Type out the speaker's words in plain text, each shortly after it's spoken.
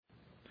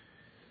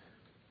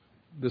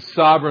The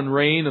sovereign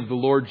reign of the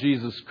Lord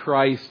Jesus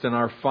Christ and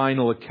our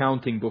final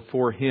accounting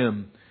before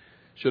Him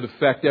should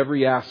affect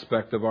every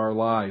aspect of our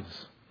lives.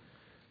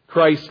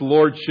 Christ's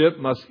lordship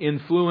must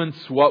influence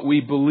what we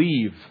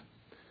believe,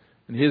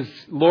 and His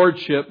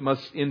lordship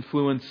must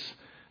influence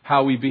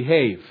how we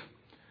behave,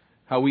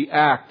 how we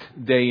act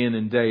day in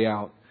and day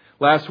out.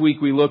 Last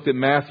week we looked at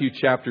Matthew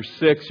chapter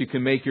 6. You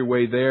can make your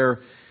way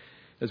there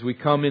as we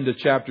come into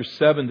chapter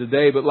 7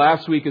 today. But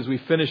last week as we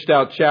finished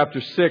out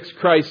chapter 6,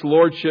 Christ's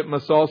lordship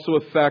must also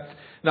affect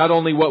not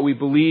only what we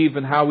believe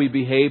and how we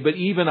behave, but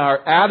even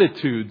our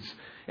attitudes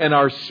and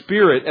our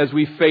spirit as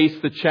we face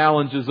the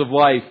challenges of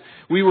life.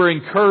 We were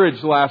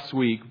encouraged last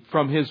week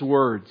from His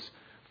words.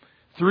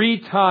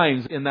 3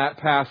 times in that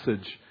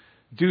passage,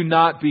 do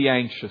not be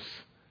anxious.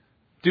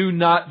 Do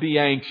not be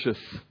anxious.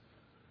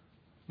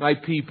 My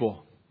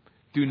people,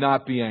 do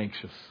not be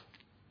anxious.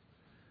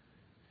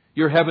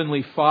 Your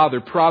Heavenly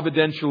Father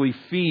providentially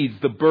feeds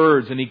the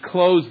birds and He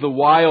clothes the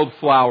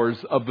wildflowers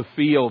of the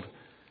field.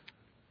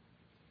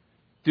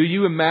 Do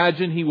you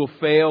imagine He will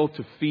fail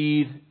to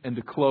feed and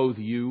to clothe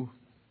you?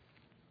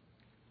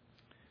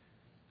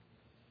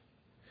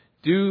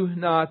 Do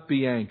not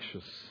be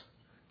anxious.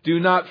 Do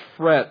not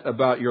fret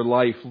about your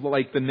life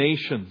like the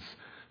nations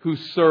who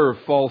serve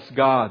false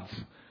gods.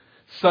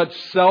 Such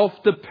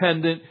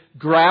self-dependent,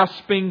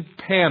 grasping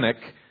panic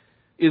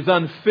is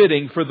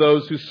unfitting for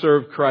those who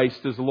serve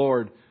Christ as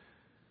Lord.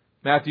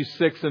 Matthew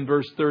 6 and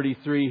verse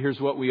 33, here's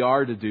what we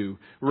are to do.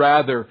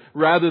 Rather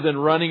than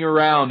running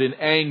around in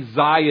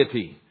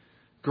anxiety,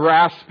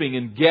 grasping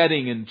and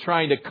getting and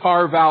trying to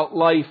carve out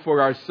life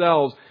for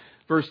ourselves,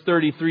 verse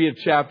 33 of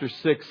chapter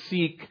 6,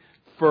 seek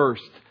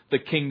first the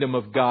kingdom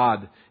of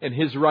God and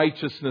His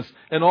righteousness,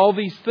 and all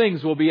these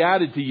things will be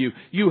added to you.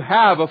 You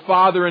have a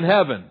Father in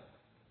heaven.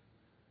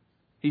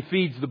 He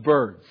feeds the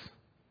birds.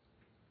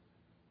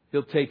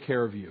 He'll take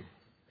care of you.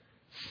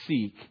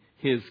 Seek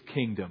His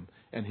kingdom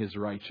and His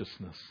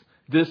righteousness.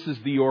 This is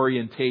the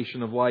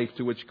orientation of life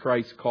to which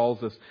Christ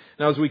calls us.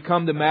 Now as we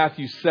come to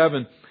Matthew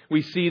 7,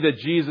 we see that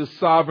Jesus'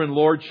 sovereign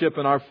lordship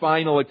and our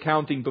final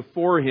accounting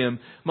before Him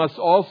must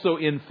also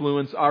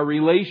influence our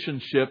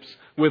relationships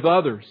with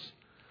others.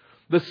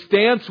 The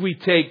stance we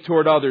take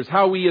toward others,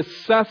 how we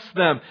assess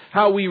them,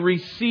 how we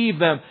receive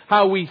them,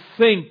 how we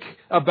think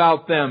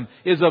about them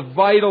is a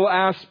vital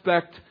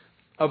aspect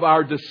of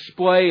our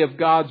display of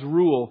God's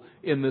rule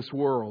in this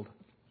world.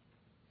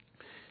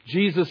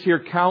 Jesus here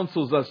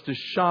counsels us to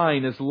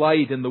shine as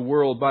light in the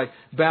world by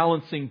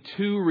balancing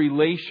 2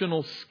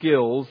 relational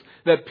skills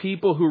that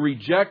people who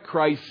reject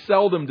Christ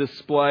seldom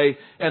display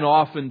and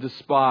often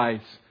despise.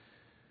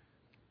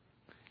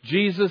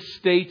 Jesus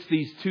states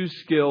these 2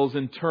 skills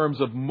in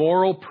terms of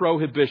moral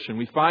prohibition.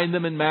 We find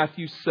them in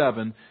Matthew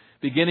 7,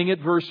 beginning at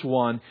verse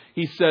 1.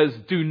 He says,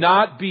 do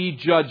not be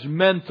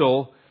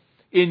judgmental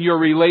in your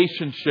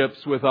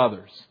relationships with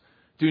others.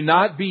 Do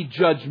not be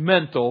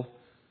judgmental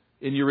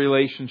in your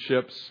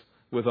relationships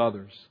with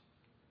others.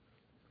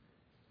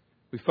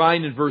 We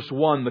find in verse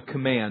 1 the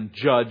command,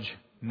 judge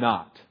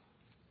not.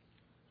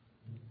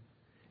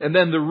 And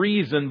then the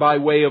reason by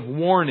way of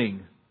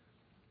warning,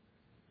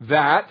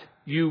 that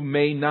you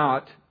may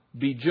not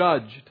be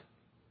judged.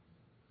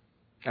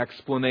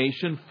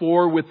 Explanation,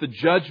 for with the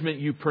judgment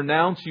you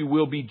pronounce you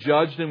will be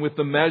judged, and with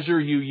the measure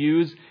you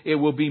use it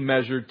will be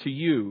measured to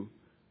you.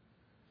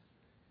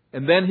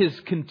 And then His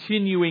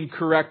continuing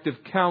corrective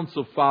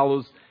counsel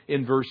follows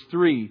in verse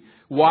 3.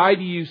 Why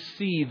do you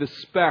see the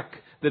speck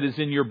that is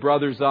in your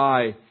brother's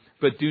eye,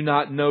 but do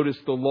not notice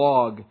the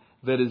log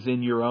that is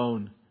in your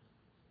own?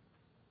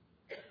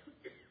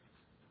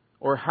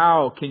 Or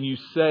how can you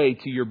say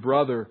to your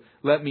brother,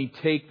 let me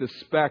take the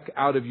speck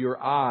out of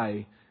your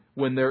eye,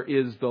 when there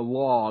is the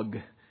log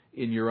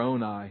in your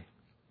own eye?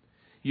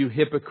 You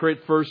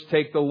hypocrite, first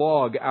take the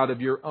log out of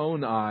your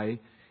own eye,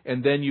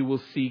 and then you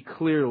will see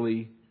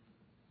clearly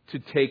to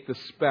take the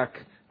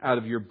speck out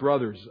of your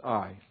brother's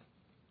eye.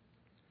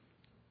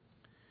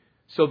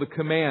 So the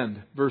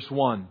command, verse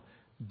 1,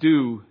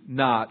 do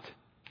not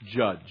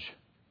judge.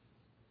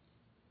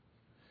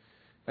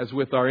 As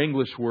with our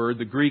English word,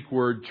 the Greek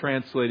word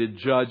translated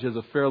judge has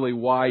a fairly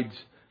wide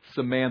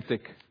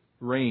semantic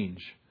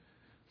range.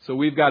 So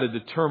we've got to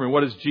determine,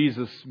 what does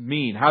Jesus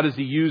mean? How does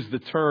He use the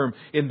term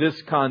in this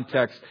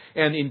context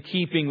and in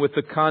keeping with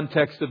the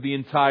context of the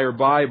entire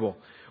Bible?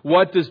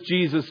 What does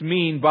Jesus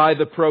mean by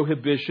the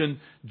prohibition,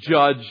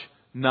 judge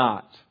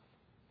not?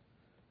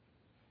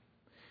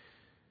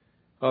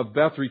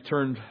 Beth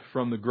returned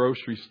from the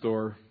grocery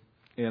store,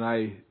 and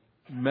I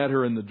met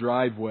her in the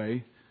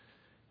driveway,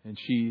 and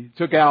she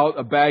took out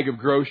a bag of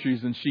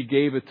groceries and she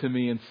gave it to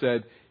me and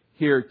said,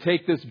 here,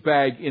 take this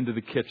bag into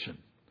the kitchen.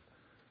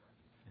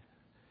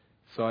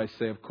 So I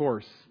say, of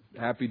course,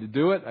 happy to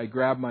do it. I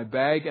grab my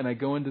bag and I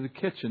go into the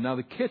kitchen. Now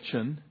the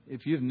kitchen,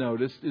 if you've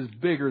noticed, is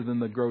bigger than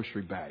the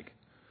grocery bag,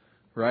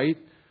 right?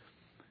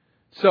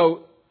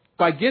 So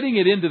by getting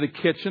it into the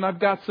kitchen, I've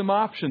got some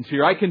options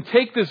here. I can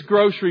take this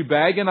grocery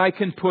bag and I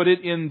can put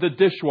it in the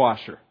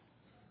dishwasher.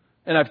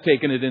 And I've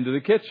taken it into the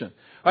kitchen.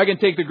 I can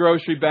take the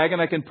grocery bag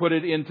and I can put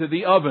it into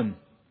the oven.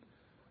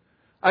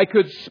 I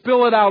could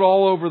spill it out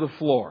all over the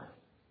floor.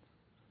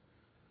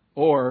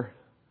 Or,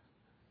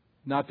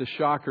 not to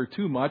shock her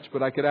too much,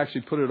 but I could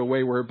actually put it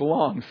away where it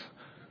belongs.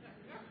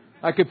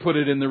 I could put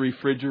it in the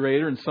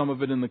refrigerator and some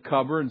of it in the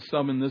cupboard and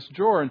some in this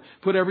drawer and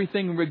put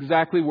everything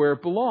exactly where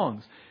it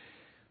belongs.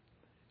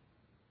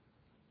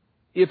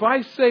 If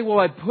I say, well,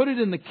 I put it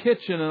in the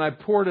kitchen and I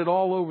poured it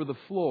all over the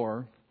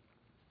floor,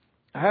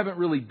 I haven't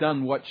really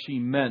done what she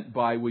meant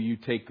by, will you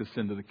take this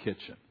into the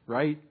kitchen,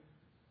 right?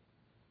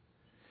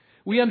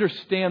 We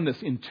understand this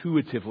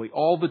intuitively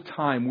all the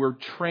time. We're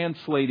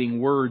translating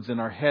words in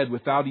our head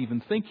without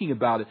even thinking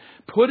about it.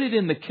 Put it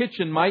in the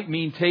kitchen might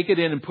mean take it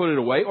in and put it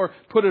away, or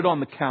put it on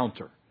the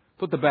counter.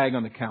 Put the bag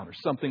on the counter,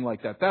 something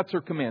like that. That's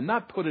her command,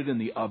 not put it in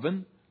the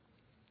oven.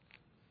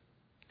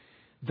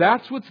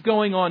 That's what's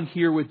going on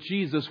here with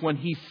Jesus when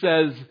He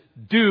says,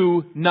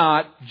 do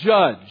not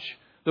judge.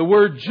 The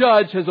word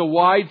judge has a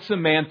wide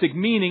semantic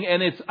meaning,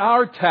 and it's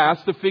our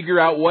task to figure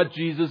out what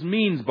Jesus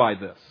means by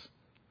this.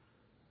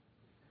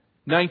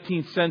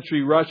 19th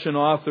century Russian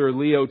author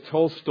Leo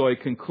Tolstoy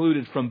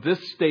concluded from this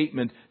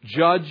statement,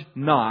 judge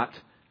not,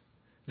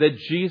 that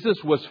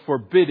Jesus was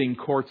forbidding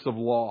courts of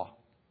law.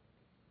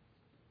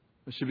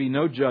 There should be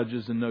no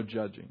judges and no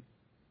judging.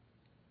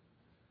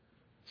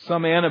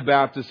 Some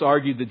Anabaptists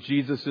argued that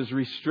Jesus is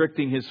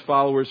restricting His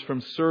followers from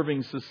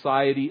serving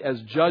society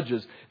as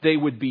judges. They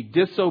would be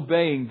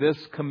disobeying this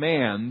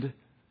command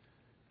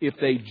if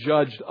they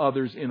judged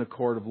others in a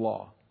court of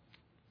law.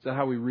 Is that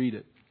how we read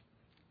it?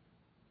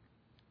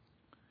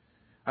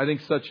 I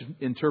think such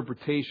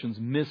interpretations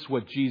miss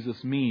what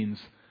Jesus means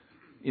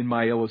in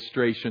my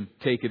illustration,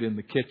 take it in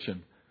the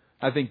kitchen.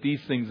 I think these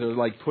things are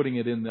like putting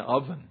it in the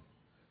oven.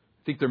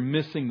 I think they're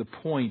missing the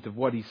point of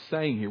what He's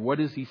saying here.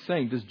 What is He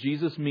saying? Does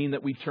Jesus mean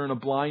that we turn a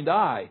blind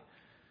eye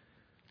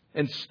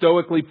and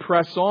stoically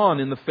press on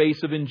in the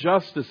face of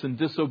injustice and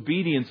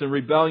disobedience and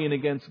rebellion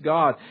against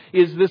God?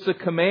 Is this a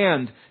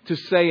command to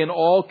say in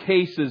all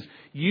cases,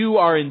 you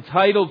are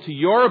entitled to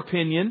your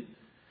opinion?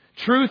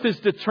 Truth is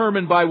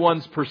determined by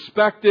one's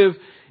perspective,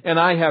 and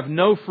I have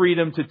no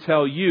freedom to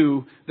tell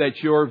you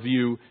that your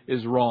view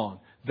is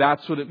wrong.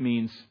 That's what it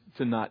means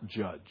to not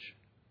judge.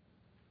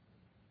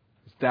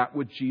 Is that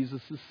what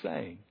Jesus is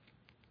saying?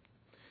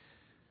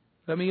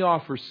 Let me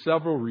offer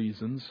several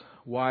reasons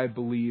why I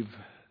believe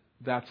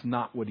that's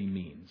not what He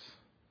means.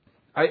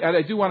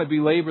 I do want to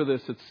belabor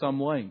this at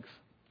some length.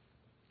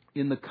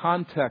 In the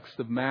context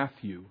of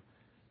Matthew,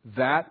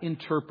 that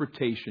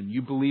interpretation,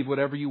 you believe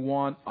whatever you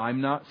want,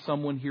 I'm not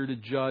someone here to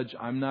judge,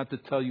 I'm not to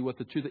tell you what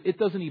the truth is. It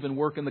doesn't even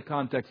work in the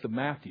context of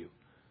Matthew.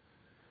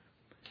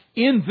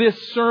 In this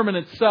sermon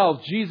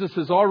itself, Jesus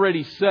has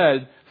already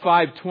said,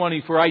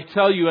 5:20, for I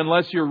tell you,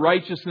 unless your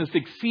righteousness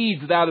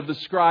exceeds that of the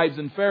scribes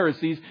and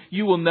Pharisees,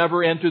 you will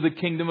never enter the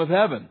kingdom of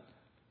heaven.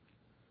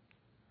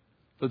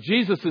 So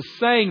Jesus is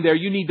saying there,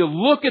 you need to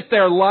look at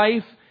their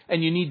life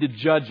and you need to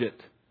judge it.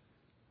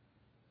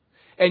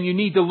 And you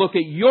need to look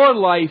at your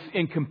life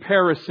in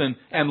comparison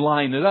and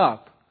line it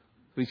up.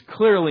 He's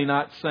clearly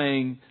not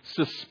saying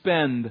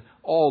suspend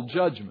all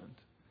judgment.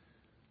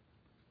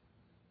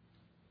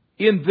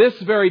 In this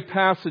very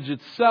passage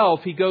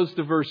itself, He goes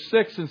to verse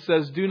 6 and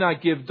says, do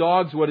not give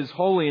dogs what is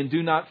holy, and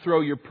do not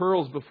throw your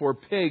pearls before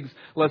pigs,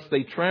 lest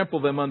they trample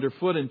them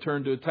underfoot and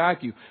turn to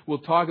attack you. We'll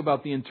talk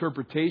about the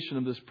interpretation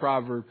of this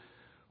proverb,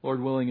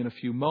 Lord willing, in a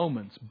few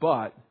moments.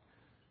 But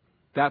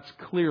that's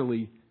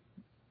clearly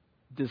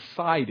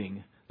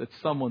deciding that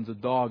someone's a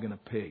dog and a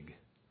pig.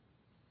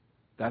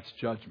 That's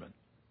judgment.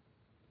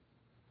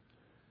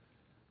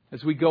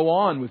 As we go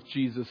on with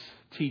Jesus'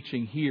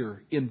 teaching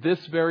here, in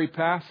this very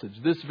passage,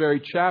 this very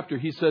chapter,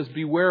 He says,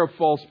 beware of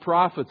false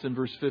prophets in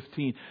verse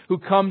 15, who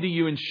come to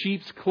you in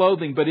sheep's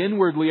clothing, but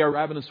inwardly are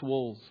ravenous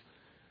wolves.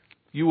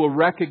 You will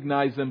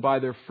recognize them by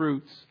their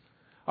fruits.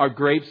 Are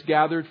grapes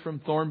gathered from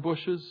thorn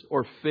bushes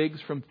or figs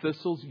from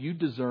thistles? You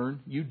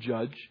discern, you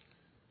judge.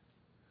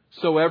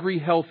 So every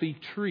healthy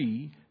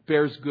tree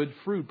bears good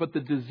fruit, but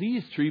the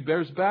diseased tree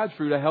bears bad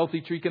fruit. A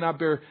healthy tree cannot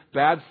bear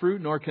bad fruit,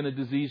 nor can a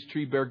diseased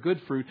tree bear good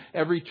fruit.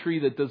 Every tree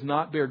that does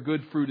not bear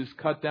good fruit is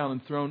cut down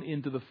and thrown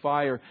into the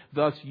fire.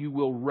 Thus you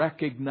will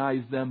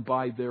recognize them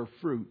by their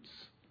fruits.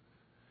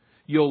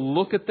 You'll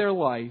look at their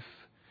life,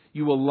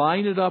 you will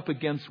line it up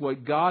against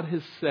what God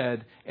has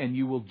said, and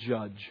you will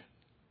judge.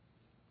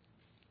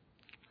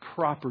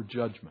 Proper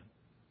judgment.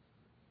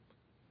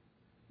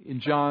 In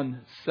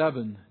John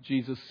 7,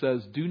 Jesus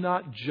says, do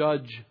not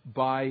judge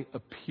by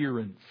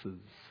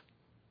appearances,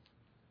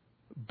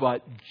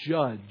 but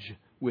judge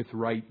with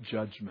right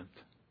judgment.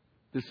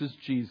 This is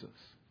Jesus.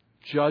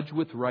 Judge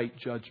with right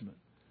judgment.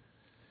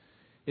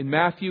 In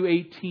Matthew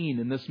 18,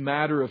 in this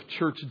matter of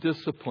church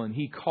discipline,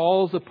 He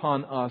calls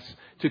upon us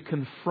to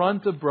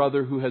confront a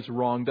brother who has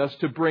wronged us,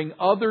 to bring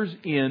others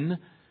in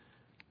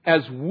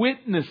as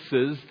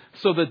witnesses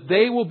so that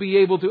they will be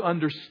able to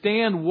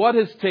understand what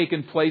has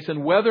taken place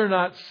and whether or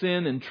not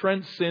sin,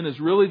 entrenched sin, is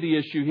really the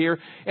issue here.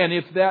 And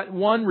if that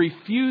one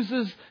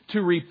refuses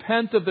to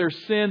repent of their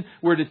sin,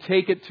 we're to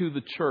take it to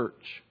the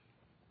church.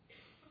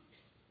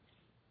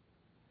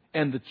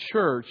 And the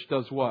church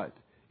does what?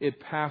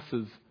 It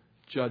passes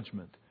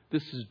judgment.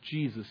 This is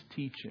Jesus'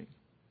 teaching.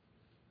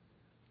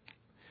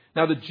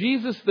 Now, the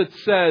Jesus that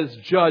says,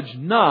 judge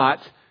not,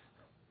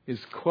 is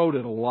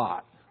quoted a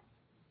lot.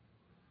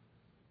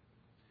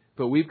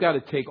 But we've got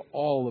to take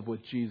all of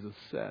what Jesus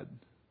said.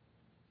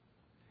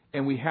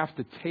 And we have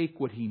to take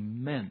what He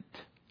meant.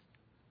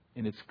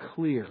 And it's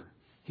clear.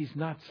 He's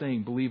not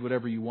saying, believe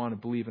whatever you want to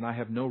believe, and I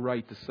have no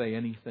right to say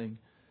anything,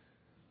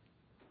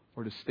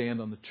 or to stand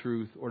on the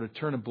truth, or to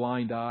turn a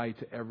blind eye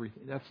to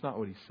everything. That's not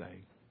what He's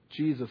saying.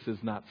 Jesus is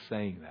not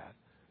saying that.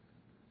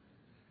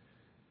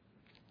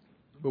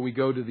 But we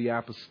go to the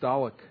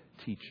apostolic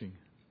teaching.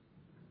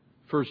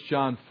 1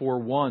 John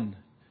 4:1.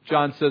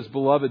 John says,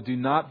 Beloved, do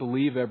not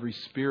believe every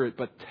spirit,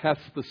 but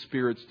test the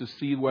spirits to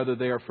see whether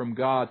they are from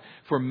God.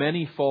 For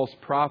many false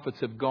prophets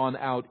have gone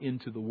out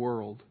into the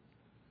world.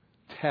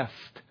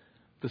 Test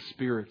the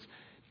spirits.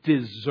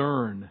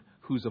 Discern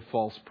who's a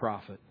false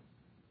prophet.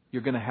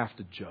 You're going to have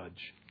to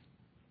judge.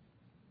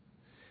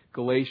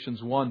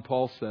 Galatians 1,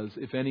 Paul says,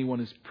 if anyone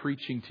is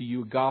preaching to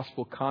you a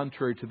gospel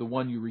contrary to the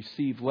one you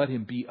received, let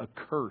him be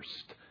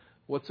accursed.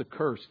 What's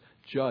accursed?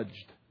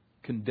 Judged,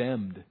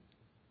 condemned.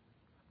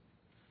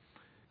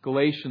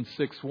 Galatians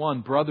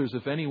 6:1, Brothers,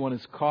 if anyone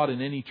is caught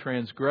in any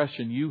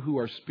transgression, you who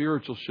are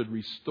spiritual should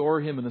restore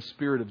him in a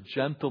spirit of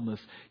gentleness.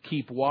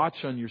 Keep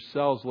watch on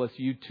yourselves, lest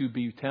you too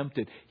be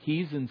tempted.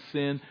 He's in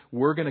sin.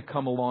 We're going to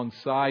come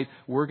alongside.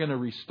 We're going to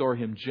restore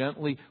him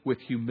gently with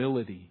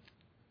humility.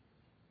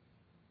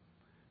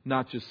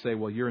 Not just say,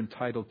 well, you're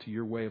entitled to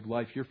your way of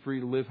life. You're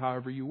free to live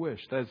however you wish.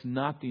 That is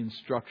not the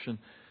instruction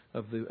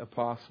of the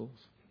apostles.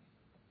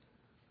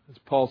 As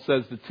Paul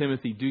says to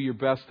Timothy, do your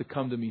best to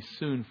come to me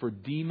soon, for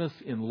Demas,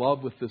 in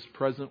love with this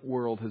present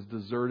world, has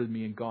deserted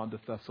me and gone to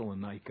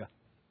Thessalonica.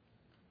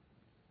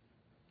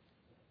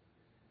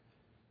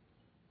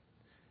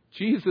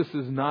 Jesus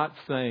is not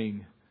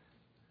saying,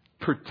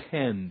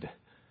 pretend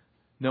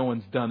no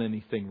one's done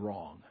anything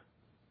wrong.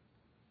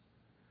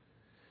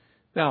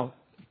 Now,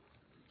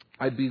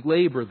 I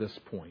belabor this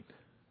point.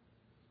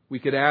 We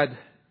could add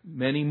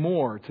many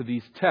more to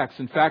these texts.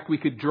 In fact, we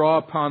could draw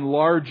upon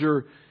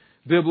larger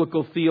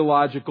biblical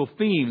theological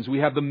themes. We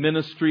have the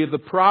ministry of the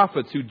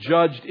prophets who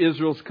judged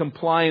Israel's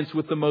compliance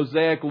with the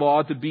Mosaic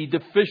law to be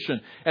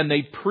deficient, and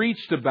they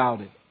preached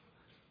about it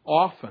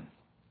often.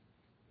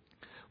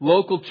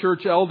 Local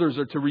church elders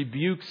are to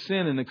rebuke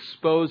sin and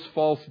expose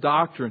false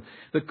doctrine.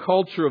 The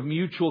culture of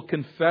mutual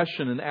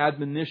confession and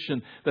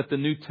admonition that the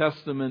New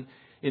Testament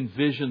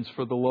envisions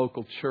for the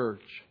local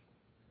church.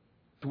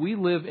 We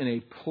live in a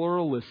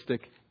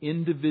pluralistic,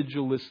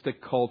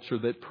 individualistic culture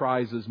that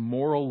prizes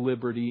moral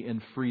liberty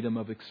and freedom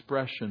of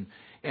expression.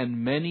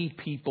 And many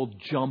people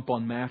jump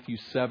on Matthew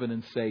 7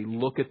 and say,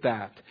 look at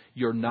that.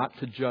 You're not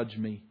to judge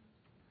me.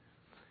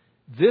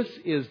 This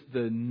is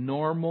the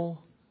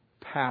normal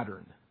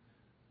pattern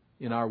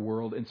in our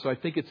world. And so I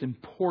think it's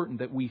important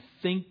that we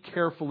think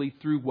carefully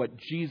through what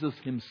Jesus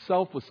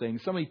Himself was saying.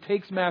 Somebody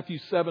takes Matthew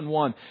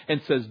 7:1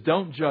 and says,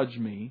 don't judge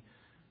me.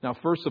 Now,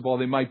 first of all,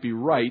 they might be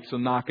right, so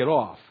knock it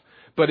off.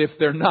 But if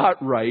they're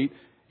not right,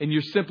 and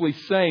you're simply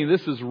saying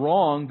this is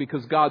wrong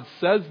because God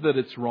says that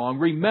it's wrong,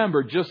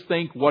 remember, just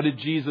think, what did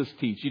Jesus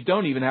teach? You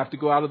don't even have to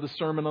go out of the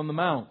Sermon on the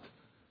Mount.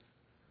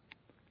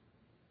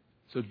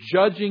 So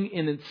judging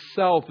in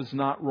itself is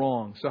not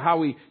wrong. So how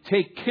we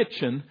take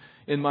kitchen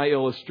in my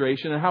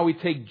illustration and how we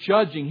take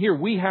judging here,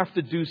 we have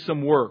to do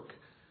some work.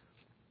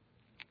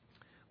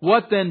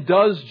 What then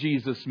does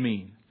Jesus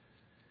mean?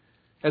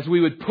 As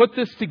we would put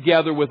this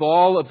together with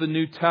all of the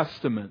New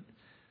Testament,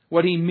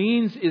 what He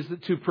means is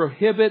that to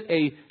prohibit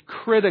a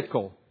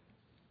critical,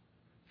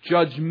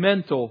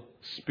 judgmental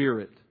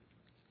spirit.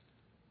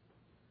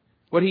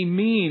 What He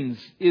means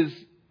is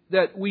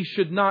that we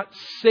should not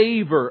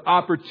savor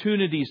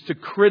opportunities to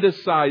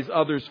criticize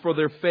others for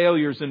their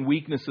failures and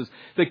weaknesses.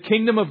 The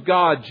kingdom of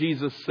God,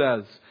 Jesus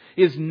says,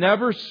 is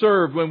never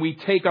served when we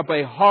take up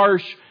a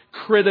harsh,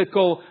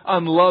 critical,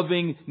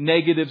 unloving,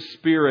 negative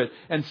spirit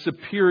and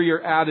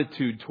superior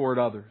attitude toward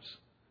others.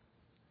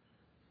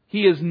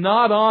 He is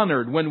not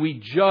honored when we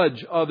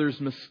judge others'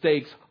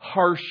 mistakes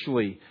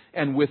harshly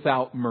and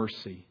without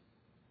mercy.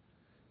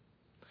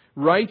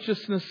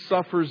 Righteousness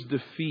suffers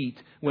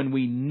defeat when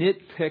we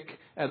nitpick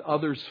at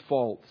others'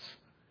 faults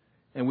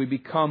and we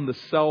become the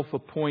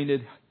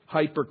self-appointed,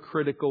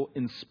 hypercritical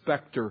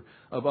inspector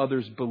of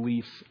others'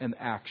 beliefs and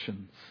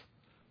actions.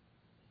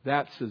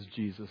 That, says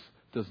Jesus,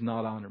 does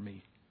not honor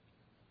me.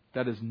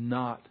 That is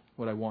not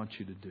what I want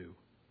you to do.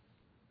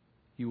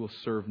 You will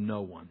serve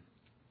no one.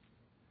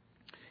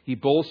 He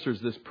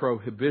bolsters this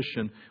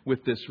prohibition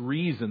with this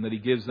reason that He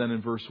gives then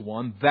in verse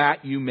 1,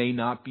 that you may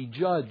not be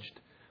judged.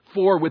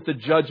 For with the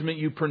judgment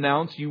you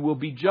pronounce, you will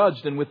be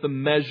judged, and with the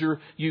measure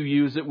you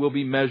use, it will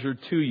be measured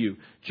to you.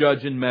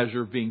 Judge and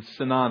measure being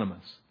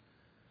synonymous.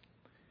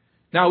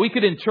 Now, we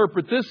could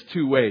interpret this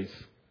two ways.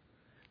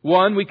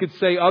 One, we could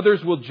say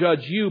others will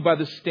judge you by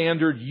the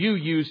standard you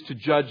use to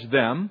judge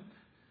them.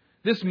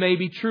 This may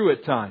be true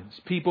at times.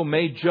 People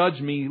may judge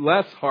me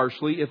less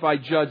harshly if I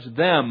judge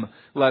them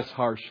less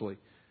harshly.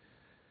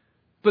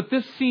 But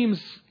this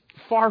seems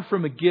far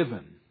from a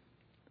given.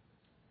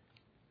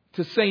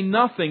 To say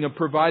nothing of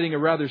providing a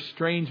rather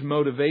strange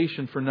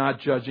motivation for not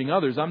judging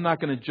others. I'm not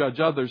going to judge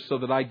others so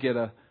that I get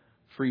a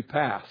free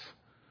pass.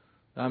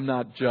 I'm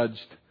not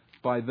judged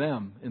by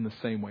them in the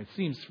same way. It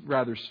seems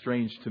rather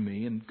strange to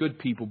me, and good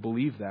people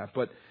believe that.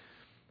 But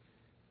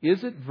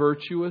is it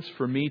virtuous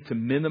for me to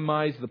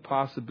minimize the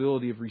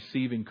possibility of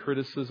receiving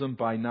criticism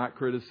by not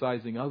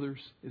criticizing others?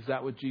 Is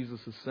that what Jesus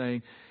is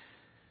saying?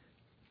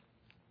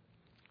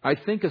 I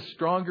think a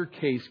stronger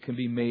case can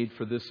be made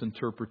for this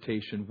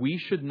interpretation. We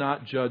should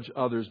not judge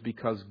others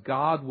because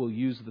God will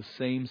use the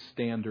same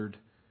standard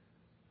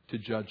to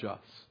judge us.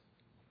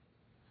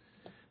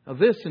 Now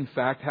this, in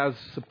fact, has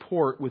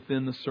support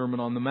within the Sermon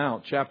on the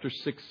Mount. Chapter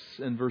 6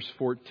 and verse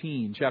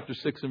 14. Chapter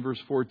 6 and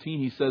verse 14,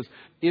 He says,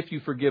 if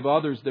you forgive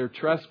others their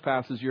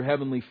trespasses, your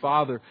heavenly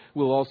Father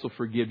will also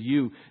forgive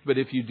you. But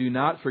if you do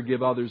not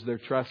forgive others their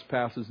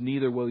trespasses,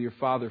 neither will your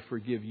Father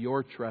forgive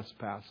your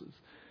trespasses.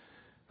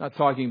 Not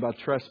talking about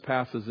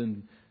trespasses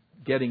in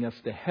getting us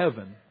to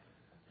heaven,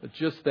 but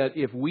just that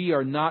if we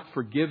are not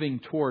forgiving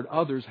toward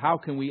others, how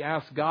can we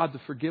ask God to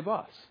forgive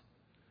us?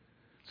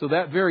 So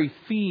that very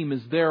theme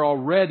is there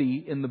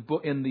already in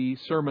the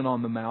Sermon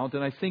on the Mount,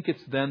 and I think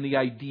it's then the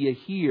idea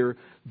here: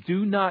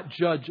 do not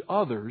judge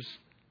others,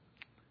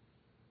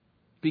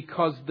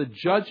 because the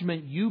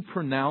judgment you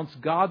pronounce,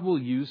 God will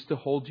use to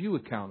hold you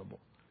accountable.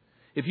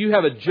 If you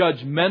have a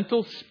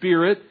judgmental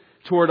spirit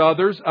toward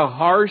others, a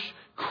harsh,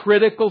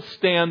 critical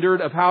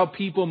standard of how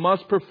people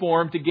must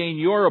perform to gain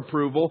your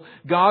approval,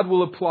 God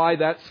will apply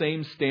that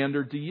same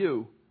standard to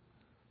you.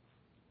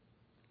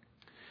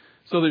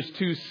 So there's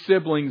two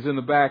siblings in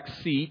the back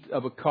seat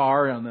of a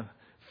car on a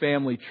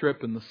family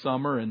trip in the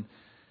summer, and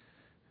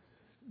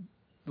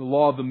the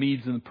law of the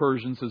Medes and the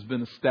Persians has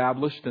been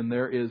established, and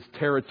there is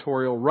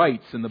territorial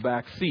rights in the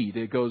back seat.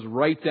 It goes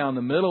right down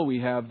the middle.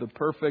 We have the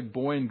perfect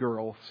boy and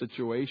girl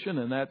situation,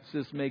 and that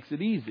just makes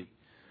it easy.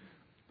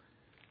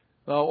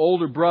 The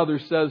older brother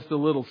says to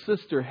little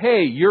sister,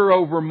 hey, you're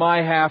over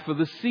my half of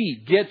the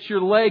seat. Get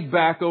your leg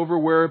back over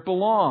where it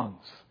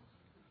belongs.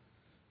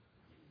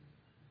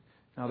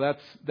 Now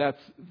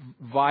that's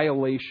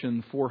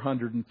violation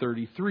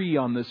 433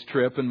 on this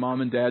trip, and Mom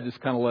and Dad just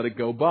kind of let it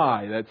go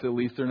by. That's at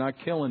least they're not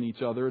killing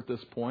each other at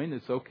this point.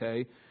 It's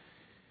okay.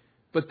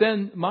 But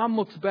then Mom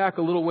looks back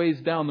a little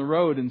ways down the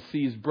road and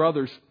sees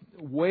brother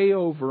way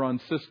over on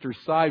sister's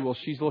side while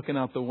she's looking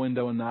out the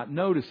window and not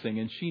noticing.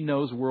 And she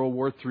knows World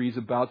War III is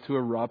about to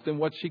erupt. And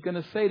what's she going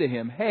to say to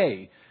him?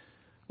 Hey,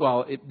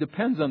 well, it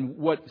depends on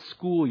what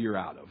school you're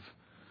out of.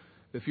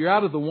 If you're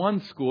out of the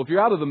one school, if you're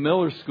out of the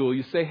Miller school,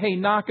 you say, hey,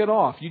 knock it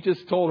off. You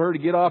just told her to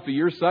get off of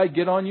your side,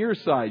 get on your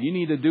side. You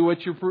need to do what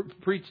you're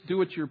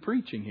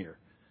preaching here.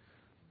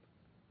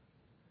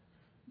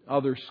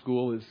 Other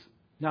school is,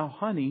 now,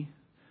 honey,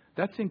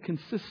 that's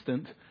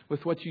inconsistent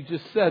with what you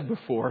just said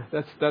before.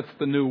 That's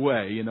the new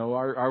way. You know,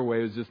 our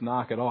way is just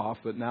knock it off,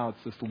 but now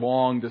it's this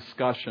long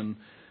discussion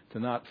to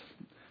not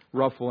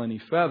ruffle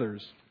any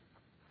feathers.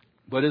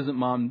 But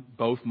isn't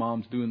both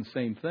moms doing the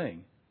same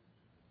thing?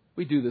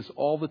 We do this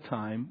all the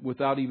time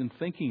without even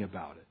thinking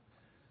about it.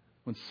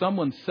 When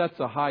someone sets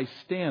a high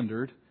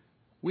standard,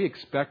 we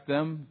expect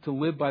them to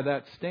live by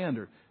that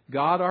standard.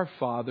 God our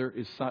Father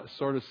is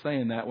sort of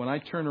saying that when I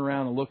turn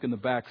around and look in the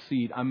back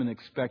seat, I'm going to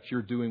expect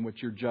you're doing what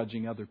you're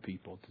judging other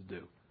people to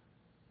do.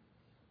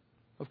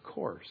 Of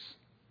course.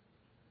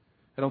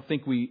 I don't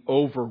think we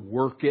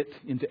overwork it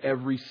into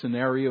every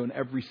scenario and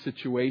every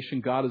situation.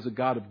 God is a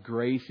God of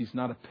grace. He's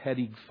not a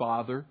petty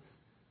Father.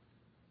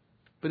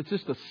 But it's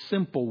just a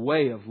simple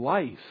way of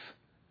life.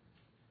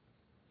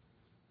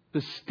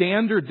 The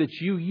standard that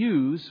you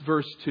use,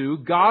 verse 2,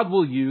 God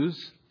will use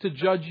to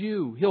judge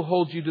you. He'll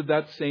hold you to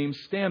that same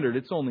standard.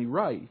 It's only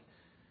right.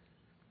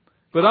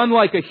 But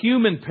unlike a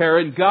human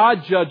parent,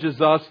 God judges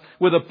us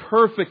with a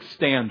perfect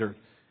standard.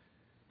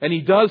 And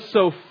He does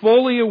so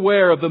fully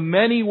aware of the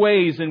many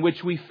ways in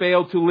which we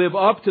fail to live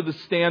up to the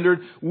standard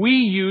we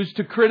use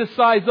to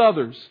criticize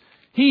others.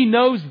 He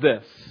knows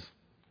this.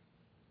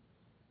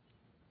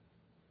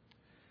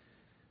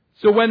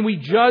 So when we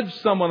judge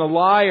someone a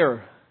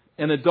liar,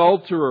 an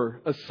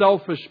adulterer, a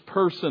selfish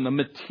person, a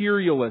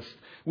materialist,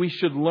 we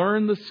should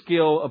learn the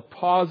skill of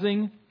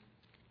pausing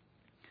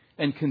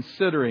and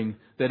considering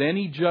that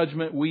any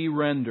judgment we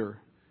render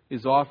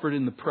is offered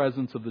in the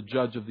presence of the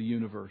Judge of the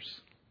universe.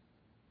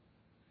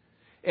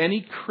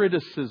 Any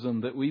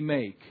criticism that we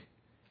make,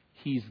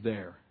 He's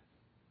there.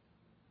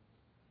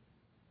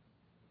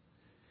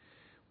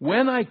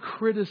 When I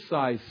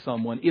criticize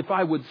someone, if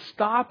I would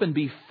stop and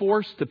be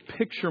forced to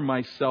picture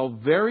myself,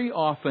 very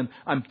often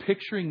I'm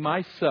picturing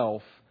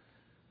myself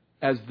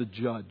as the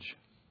judge.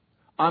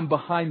 I'm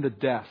behind the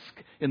desk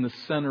in the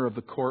center of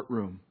the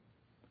courtroom.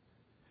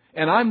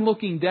 And I'm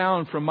looking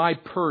down from my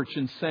perch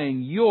and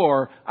saying,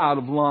 you're out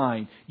of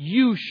line.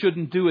 You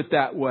shouldn't do it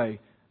that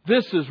way.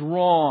 This is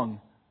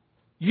wrong.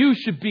 You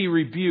should be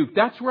rebuked.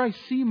 That's where I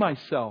see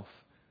myself.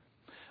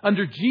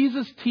 Under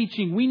Jesus'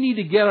 teaching, we need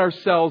to get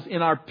ourselves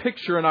in our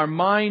picture, in our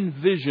mind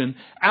vision,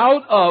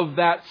 out of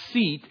that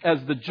seat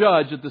as the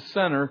judge at the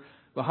center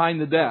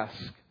behind the desk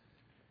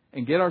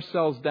and get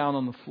ourselves down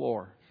on the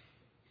floor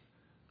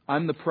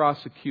I'm the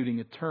prosecuting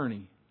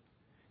attorney.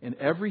 And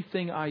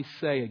everything I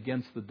say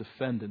against the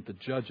defendant, the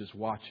judge is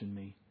watching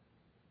me.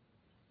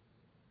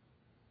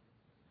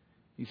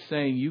 He's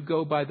saying, you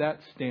go by that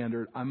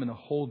standard, I'm going to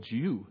hold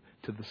you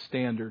to the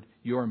standard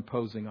you're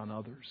imposing on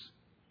others.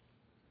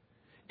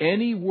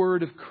 Any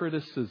word of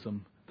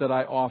criticism that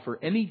I offer,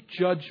 any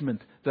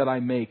judgment that I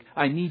make,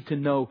 I need to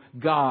know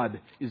God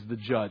is the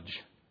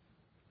judge.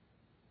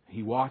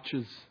 He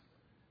watches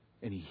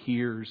and He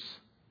hears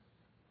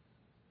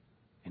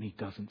and He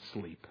doesn't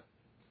sleep.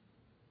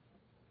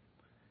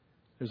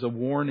 There's a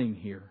warning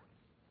here.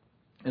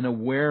 An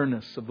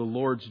awareness of the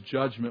Lord's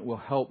judgment will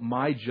help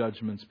my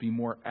judgments be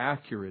more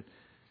accurate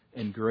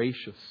and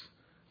gracious.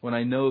 When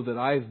I know that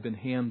I've been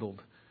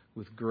handled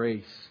with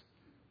grace,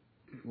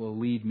 it will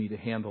lead me to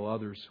handle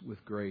others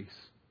with grace.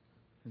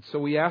 And so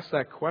we ask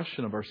that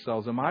question of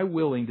ourselves, am I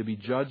willing to be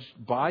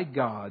judged by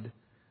God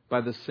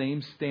by the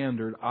same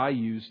standard I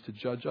use to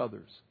judge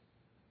others?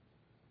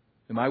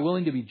 Am I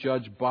willing to be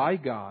judged by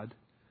God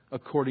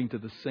according to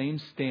the same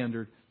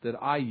standard that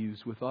I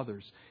use with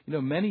others? You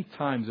know, many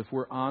times, if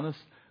we're honest,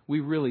 we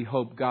really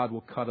hope God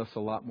will cut us a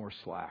lot more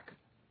slack.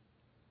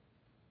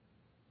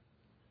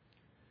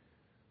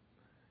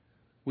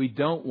 We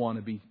don't want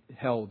to be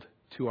held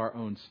to our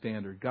own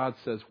standard. God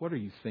says, what are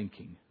you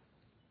thinking?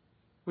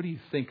 What do you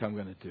think I'm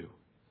going to do?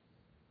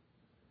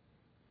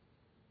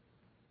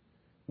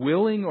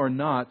 Willing or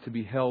not to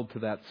be held to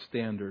that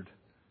standard,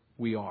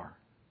 we are.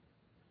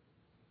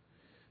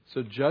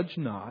 So judge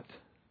not.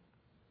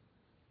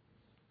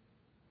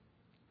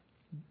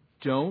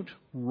 Don't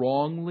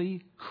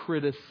wrongly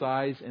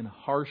criticize and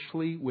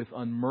harshly, with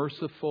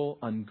unmerciful,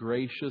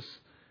 ungracious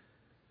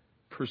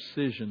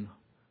precision,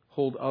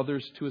 hold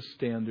others to a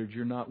standard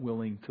you're not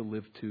willing to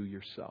live to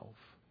yourself.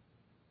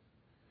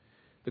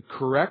 The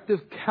corrective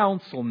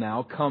counsel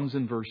now comes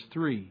in verse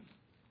 3.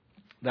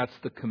 That's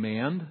the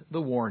command,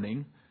 the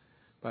warning,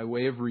 by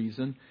way of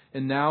reason,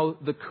 and now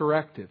the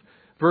corrective.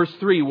 Verse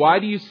 3, why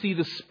do you see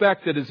the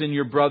speck that is in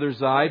your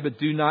brother's eye, but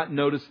do not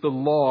notice the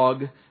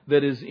log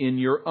that is in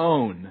your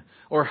own?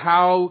 Or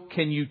how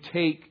can you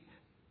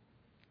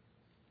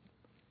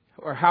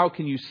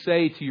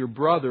say to your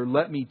brother,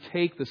 let me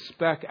take the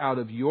speck out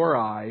of your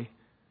eye,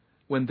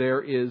 when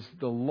there is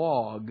the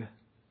log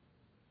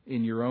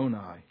in your own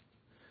eye?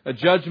 A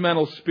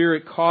judgmental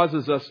spirit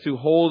causes us to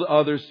hold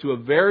others to a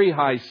very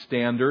high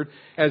standard,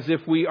 as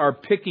if we are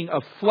picking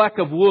a fleck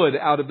of wood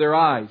out of their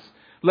eyes.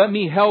 Let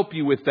me help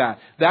you with that.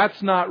 That's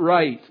not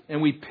right.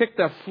 And we pick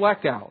that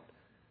fleck out.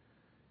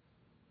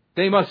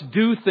 They must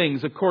do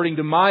things according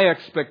to my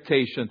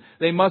expectation.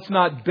 They must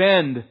not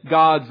bend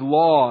God's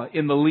law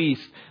in the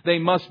least. They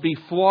must be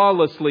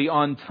flawlessly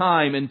on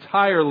time,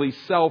 entirely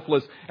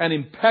selfless, and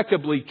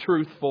impeccably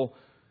truthful.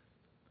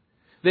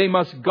 They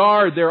must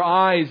guard their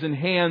eyes and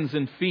hands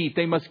and feet.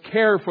 They must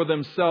care for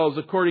themselves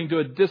according to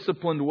a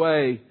disciplined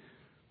way.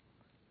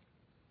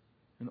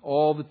 And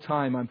all the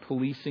time I'm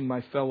policing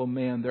my fellow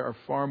man, there are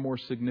far more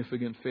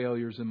significant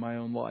failures in my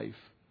own life.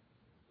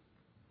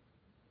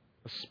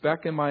 A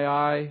speck in my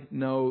eye?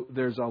 No,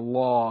 there's a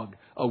log,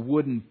 a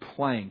wooden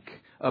plank,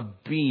 a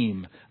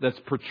beam that's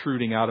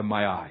protruding out of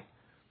my eye.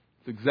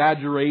 It's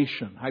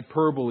exaggeration,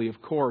 hyperbole,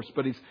 of course,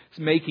 but he's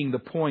making the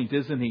point,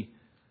 isn't he?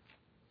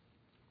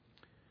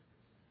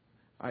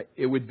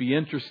 It would be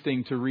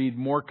interesting to read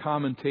more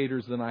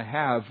commentators than I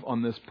have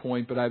on this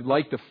point, but I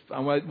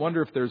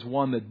wonder if there's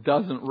one that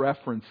doesn't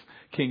reference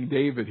King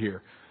David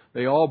here.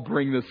 They all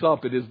bring this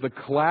up. It is the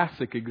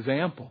classic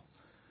example.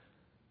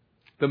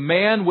 The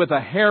man with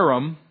a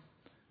harem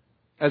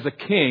as a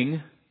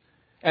king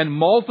and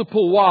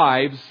multiple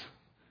wives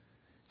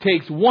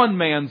takes one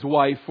man's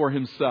wife for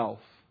himself.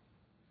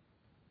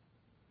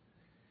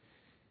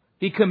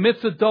 He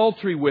commits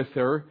adultery with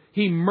her.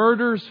 He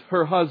murders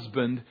her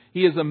husband.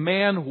 He is a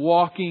man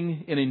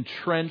walking in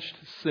entrenched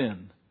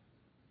sin.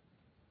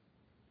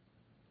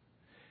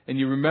 And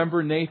you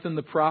remember Nathan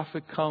the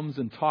prophet comes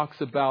and talks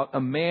about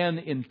a man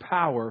in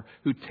power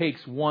who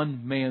takes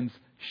one man's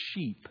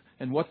sheep.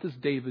 And what does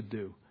David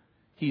do?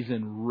 He's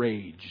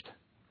enraged.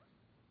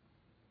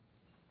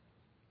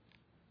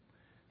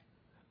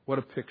 What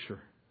a picture.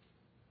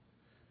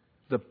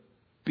 The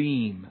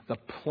beam, the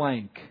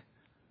plank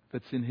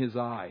that's in his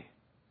eye.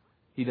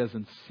 He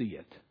doesn't see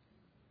it.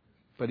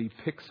 But he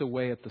picks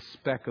away at the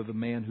speck of the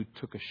man who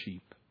took a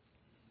sheep.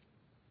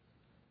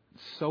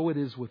 So it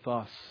is with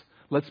us.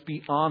 Let's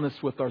be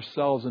honest with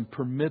ourselves and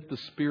permit the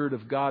Spirit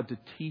of God to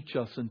teach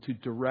us and to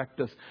direct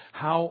us.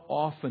 How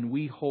often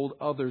we hold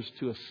others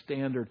to a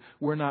standard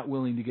we're not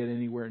willing to get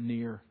anywhere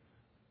near.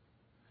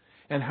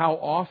 And how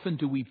often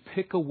do we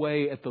pick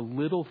away at the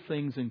little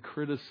things in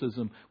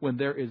criticism when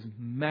there is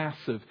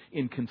massive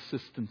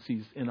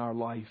inconsistencies in our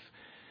life.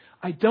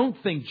 I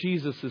don't think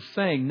Jesus is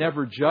saying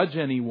never judge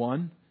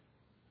anyone.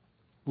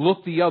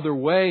 Look the other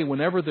way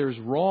whenever there's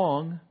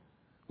wrong.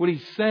 What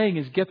He's saying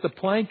is get the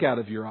plank out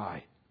of your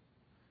eye.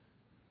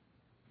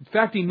 In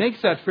fact, He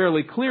makes that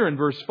fairly clear in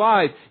verse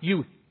 5.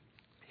 You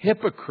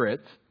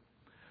hypocrite,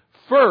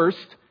 first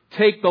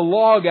take the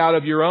log out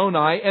of your own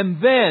eye,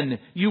 and then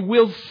you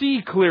will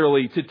see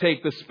clearly to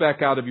take the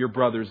speck out of your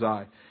brother's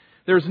eye.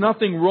 There's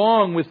nothing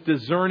wrong with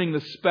discerning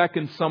the speck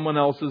in someone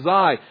else's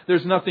eye.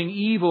 There's nothing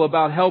evil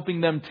about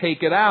helping them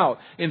take it out.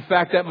 In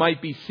fact, that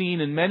might be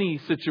seen in many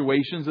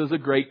situations as a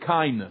great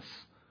kindness.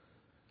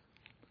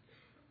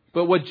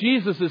 But what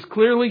Jesus is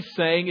clearly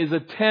saying is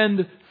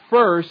attend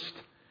first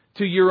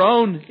to your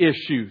own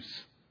issues.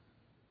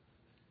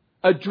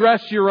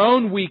 Address your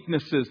own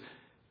weaknesses.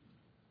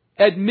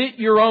 Admit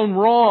your own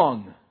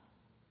wrong.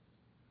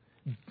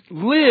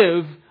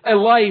 Live a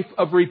life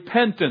of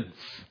repentance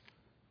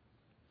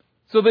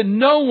so that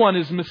no one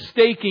is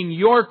mistaking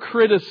your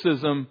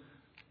criticism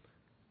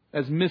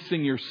as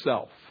missing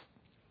yourself.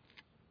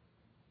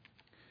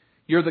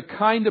 You're the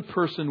kind of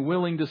person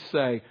willing to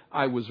say,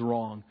 I was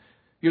wrong.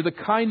 You're the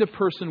kind of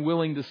person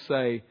willing to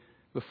say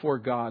before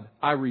God,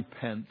 I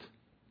repent.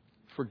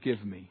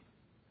 Forgive me.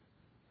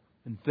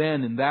 And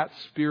then in that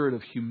spirit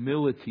of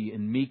humility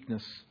and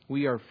meekness,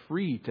 we are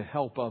free to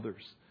help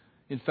others.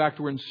 In fact,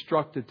 we're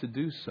instructed to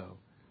do so.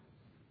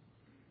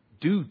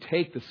 Do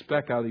take the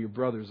speck out of your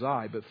brother's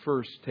eye, but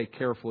first take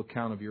careful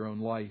account of your own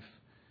life.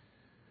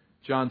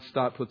 John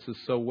Stott puts this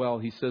so well.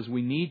 He says,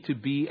 we need to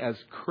be as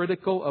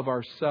critical of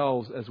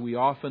ourselves as we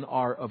often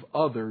are of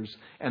others,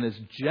 and as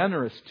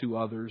generous to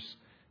others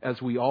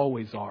as we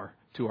always are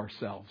to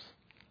ourselves.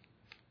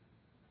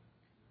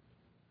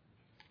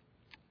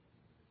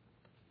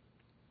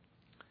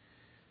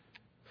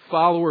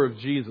 Follower of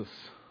Jesus,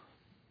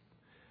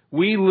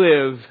 we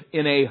live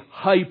in a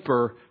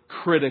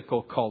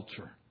hyper-critical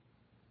culture.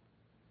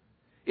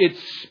 It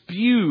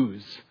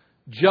spews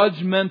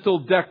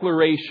judgmental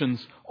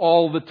declarations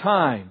all the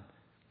time.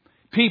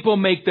 People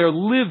make their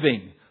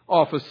living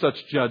off of such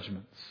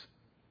judgments.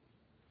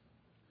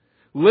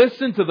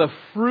 Listen to the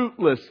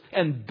fruitless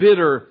and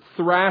bitter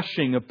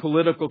thrashing of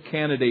political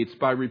candidates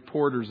by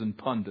reporters and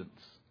pundits.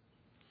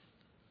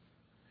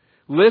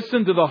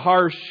 Listen to the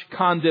harsh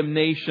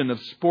condemnation of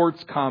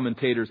sports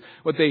commentators,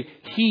 what they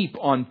heap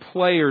on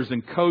players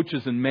and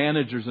coaches and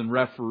managers and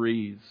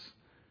referees.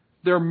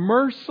 They're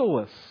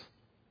merciless.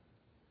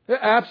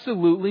 They're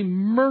absolutely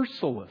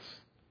merciless.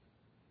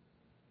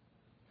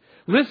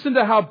 Listen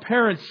to how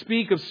parents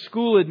speak of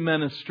school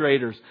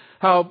administrators,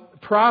 how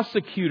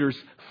prosecutors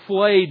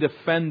flay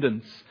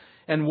defendants,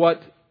 and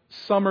what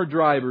summer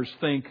drivers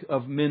think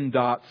of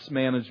MnDOT's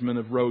management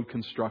of road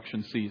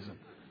construction season.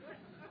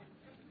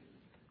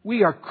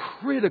 We are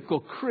critical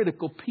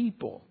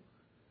people.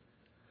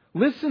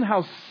 Listen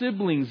how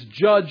siblings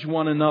judge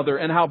one another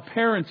and how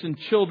parents and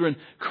children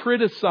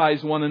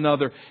criticize one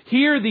another.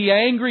 Hear the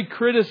angry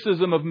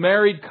criticism of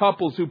married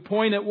couples who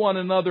point at one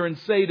another and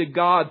say to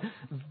God,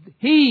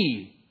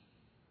 He,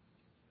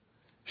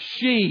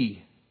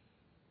 she,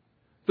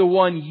 the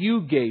one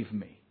you gave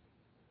me.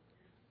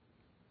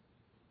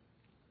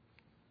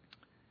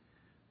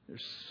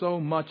 There's so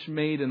much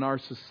made in our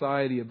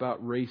society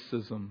about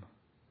racism.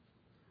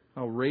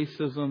 How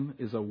racism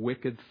is a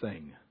wicked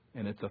thing,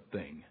 and it's a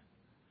thing.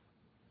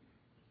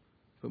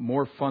 But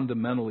more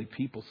fundamentally,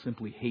 people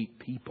simply hate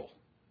people.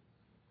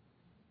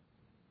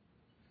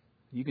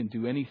 You can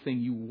do anything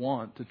you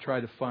want to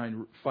try to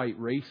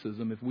fight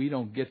racism. If we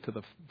don't get to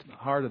the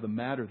heart of the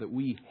matter that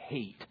we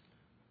hate,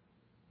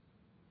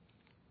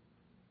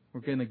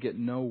 we're going to get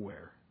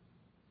nowhere.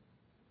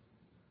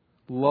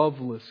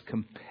 Loveless,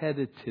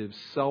 competitive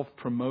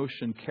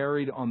self-promotion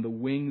carried on the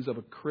wings of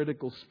a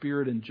critical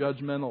spirit and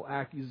judgmental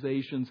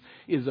accusations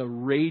is a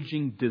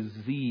raging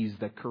disease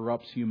that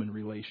corrupts human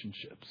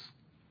relationships.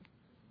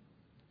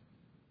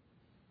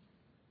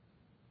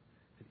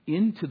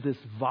 Into this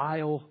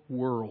vile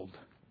world,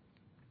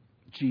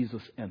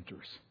 Jesus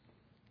enters.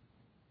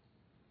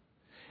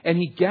 And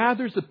He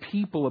gathers a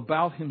people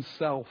about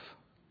Himself.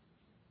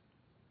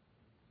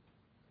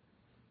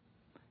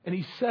 And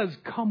He says,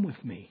 come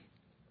with me.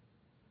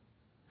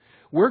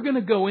 We're going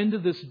to go into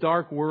this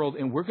dark world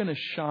and we're going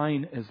to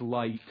shine as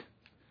light.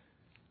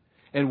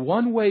 And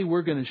one way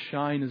we're going to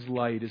shine as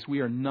light is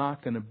we are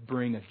not going to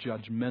bring a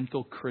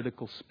judgmental,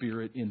 critical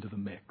spirit into the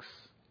mix.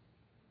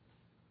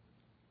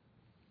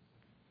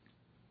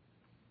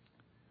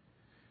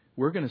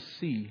 We're going to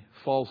see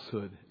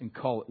falsehood and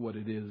call it what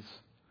it is.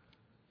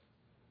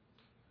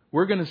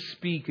 We're going to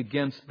speak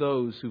against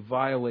those who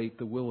violate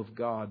the will of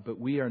God, but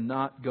we are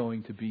not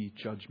going to be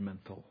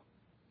judgmental.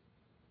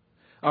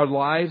 Our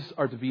lives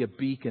are to be a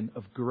beacon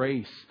of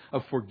grace,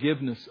 of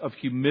forgiveness, of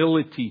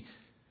humility,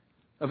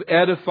 of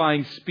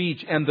edifying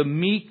speech, and the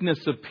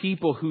meekness of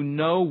people who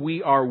know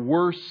we are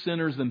worse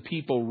sinners than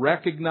people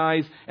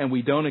recognize, and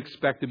we don't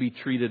expect to be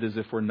treated as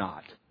if we're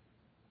not.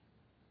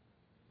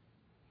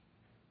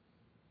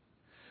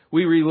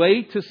 We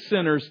relate to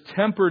sinners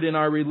tempered in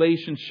our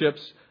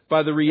relationships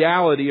by the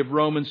reality of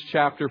Romans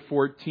chapter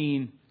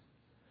 14.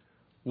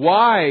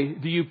 Why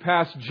do you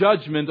pass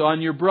judgment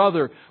on your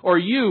brother? Or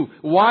you,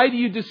 why do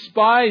you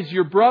despise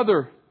your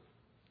brother?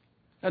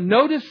 And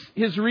notice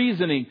his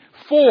reasoning.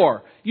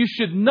 For you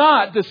should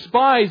not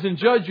despise and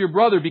judge your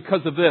brother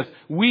because of this.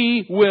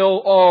 We will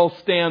all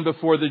stand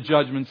before the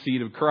judgment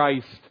seat of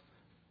Christ.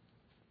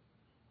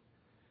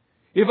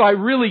 if I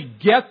really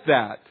get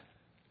that,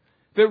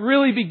 if it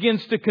really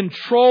begins to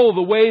control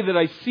the way that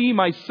I see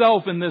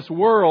myself in this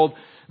world,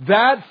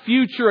 that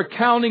future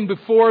accounting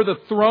before the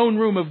throne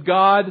room of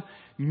God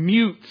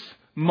mutes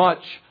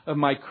much of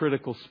my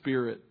critical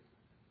spirit.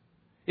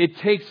 It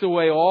takes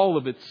away all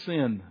of its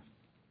sin.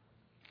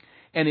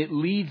 And it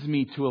leads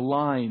me to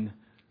align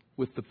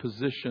with the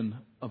position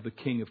of the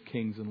King of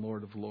Kings and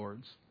Lord of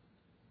Lords.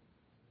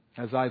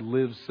 As I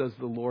live, says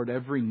the Lord,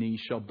 every knee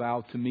shall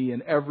bow to me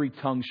and every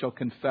tongue shall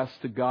confess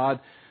to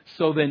God.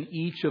 So then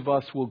each of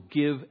us will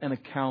give an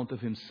account of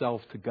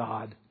himself to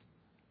God.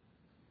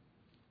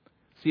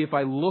 See, if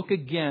I look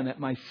again at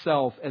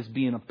myself as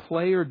being a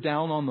player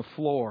down on the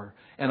floor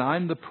and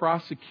I'm the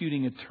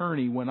prosecuting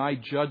attorney when I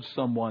judge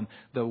someone,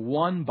 the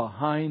one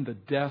behind the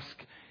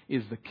desk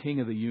is the King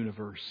of the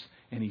universe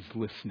and He's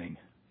listening.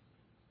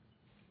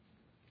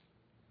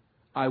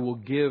 I will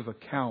give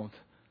account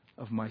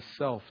of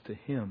myself to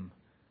Him.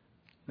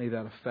 May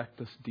that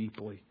affect us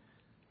deeply.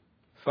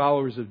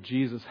 Followers of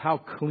Jesus, how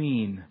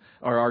clean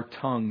are our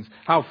tongues,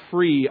 how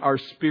free our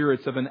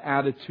spirits of an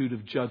attitude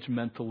of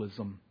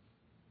judgmentalism.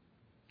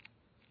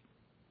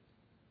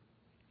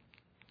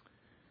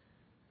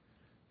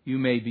 You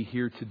may be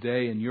here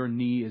today and your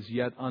knee is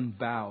yet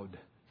unbowed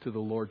to the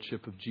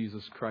Lordship of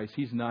Jesus Christ.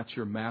 He's not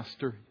your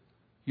master.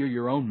 You're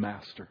your own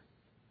master.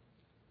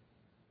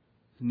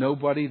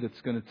 Nobody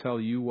that's going to tell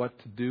you what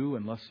to do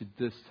unless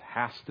this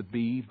has to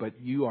be, but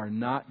you are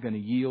not going to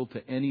yield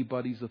to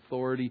anybody's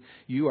authority.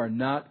 You are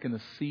not going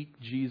to seek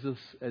Jesus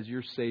as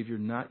your Savior,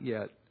 not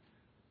yet.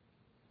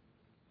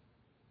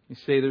 You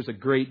say there's a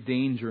great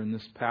danger in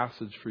this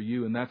passage for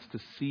you, and that's to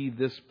see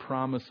this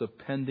promise of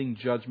pending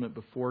judgment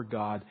before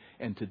God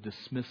and to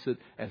dismiss it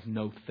as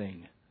no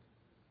thing.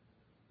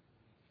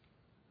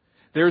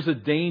 There's a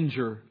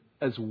danger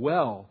as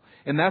well,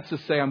 and that's to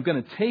say I'm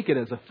going to take it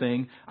as a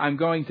thing. I'm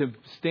going to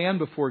stand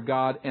before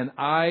God, and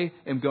I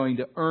am going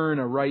to earn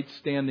a right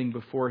standing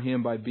before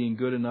Him by being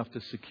good enough to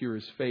secure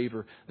His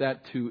favor.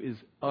 That too is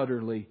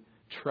utterly,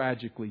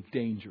 tragically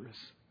dangerous.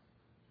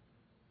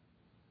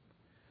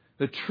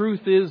 The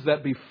truth is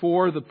that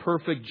before the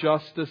perfect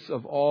justice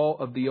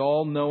of the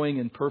all-knowing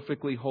and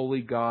perfectly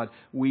holy God,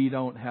 we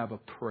don't have a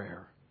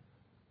prayer.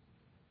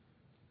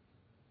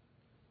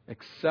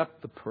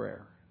 Except the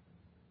prayer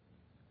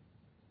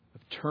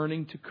of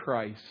turning to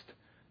Christ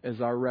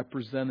as our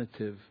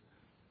representative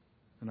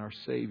and our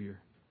Savior.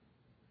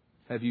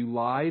 Have you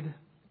lied?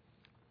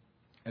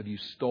 Have you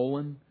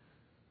stolen?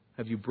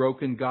 Have you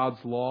broken God's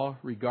law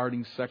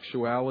regarding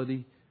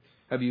sexuality?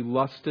 Have you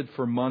lusted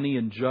for money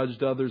and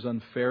judged others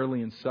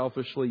unfairly and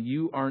selfishly?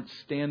 You aren't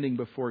standing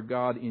before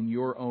God in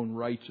your own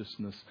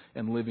righteousness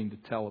and living to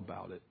tell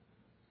about it.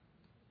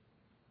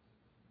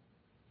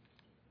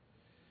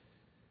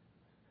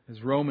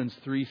 As Romans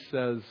 3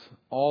 says,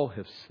 all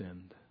have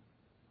sinned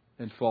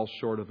and fall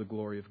short of the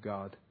glory of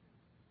God.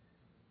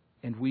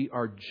 And we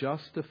are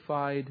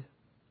justified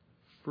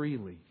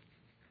freely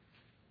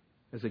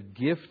as a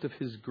gift of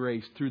His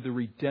grace through the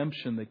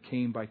redemption that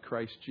came by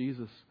Christ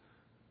Jesus.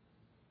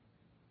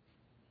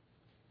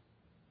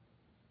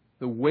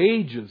 The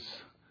wages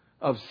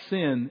of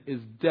sin is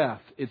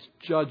death. It's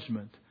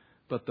judgment.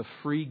 But the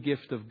free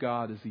gift of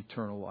God is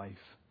eternal life.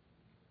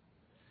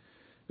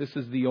 This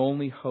is the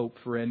only hope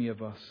for any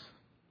of us.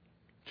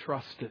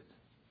 Trust it.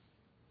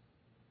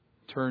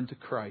 Turn to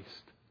Christ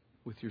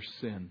with your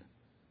sin.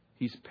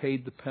 He's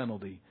paid the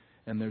penalty,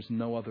 and there's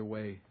no other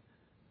way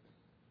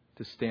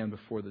to stand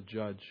before the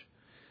judge.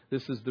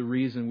 This is the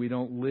reason we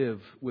don't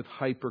live with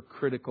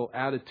hypercritical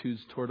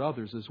attitudes toward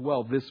others as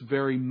well. This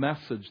very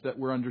message that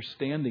we're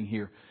understanding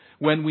here.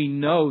 When we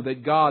know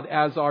that God,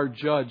 as our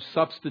judge,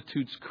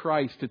 substitutes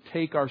Christ to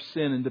take our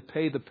sin and to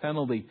pay the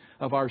penalty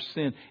of our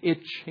sin, it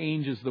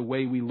changes the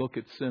way we look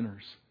at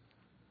sinners.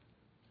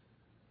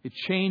 It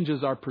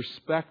changes our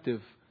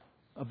perspective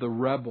of the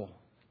rebel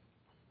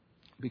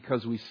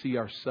because we see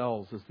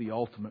ourselves as the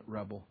ultimate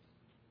rebel.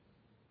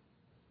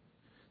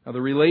 Now,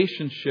 the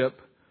relationship,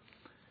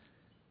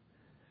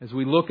 as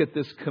we look at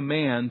this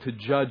command to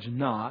judge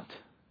not,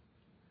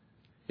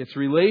 its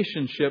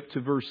relationship to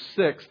verse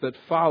 6 that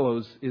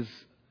follows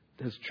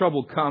has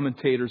troubled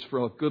commentators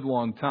for a good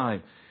long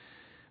time.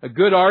 A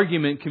good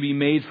argument can be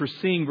made for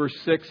seeing verse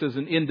 6 as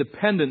an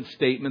independent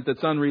statement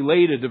that's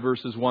unrelated to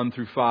verses 1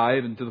 through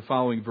 5 and to the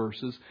following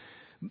verses.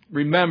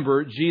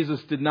 Remember,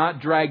 Jesus did not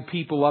drag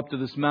people up to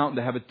this mountain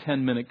to have a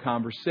 10-minute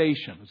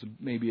conversation. So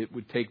maybe it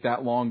would take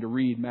that long to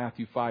read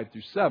Matthew 5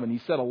 through 7.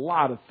 He said a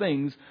lot of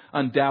things,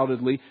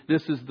 undoubtedly.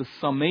 This is the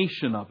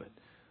summation of it.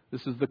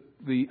 This is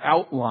the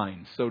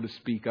outline, so to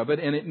speak, of it.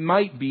 And it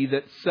might be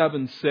that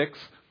 7-6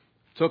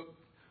 took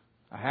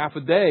a half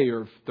a day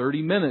or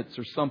 30 minutes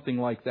or something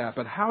like that.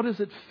 But how does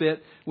it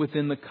fit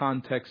within the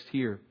context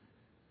here?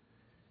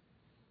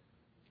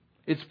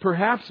 It's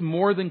perhaps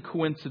more than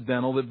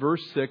coincidental that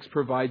verse 6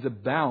 provides a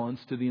balance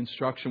to the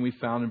instruction we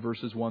found in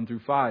verses 1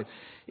 through 5.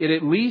 It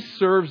at least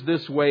serves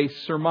this way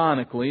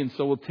sermonically, and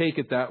so we'll take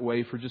it that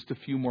way for just a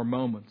few more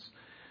moments.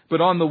 But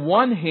on the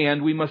one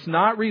hand, we must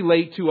not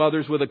relate to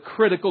others with a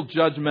critical,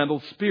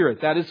 judgmental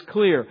spirit. That is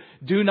clear.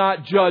 Do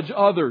not judge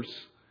others.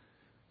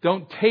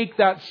 Don't take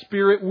that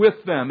spirit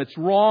with them. It's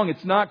wrong.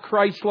 It's not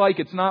Christ-like.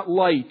 It's not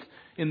light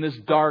in this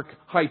dark,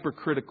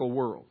 hypercritical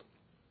world.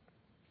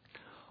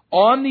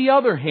 On the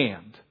other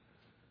hand,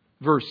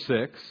 verse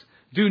 6,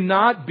 do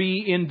not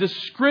be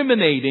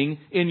indiscriminating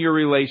in your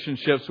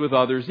relationships with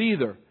others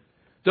either.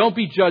 Don't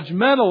be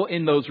judgmental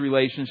in those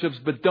relationships,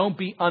 but don't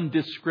be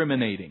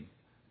undiscriminating.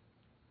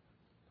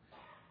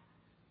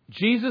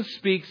 Jesus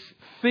speaks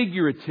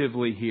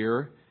figuratively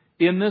here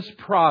in this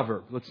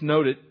proverb. Let's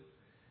note it.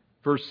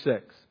 Verse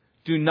 6.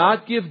 Do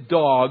not give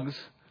dogs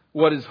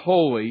what is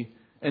holy,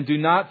 and do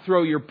not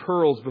throw your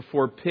pearls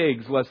before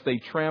pigs, lest they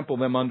trample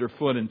them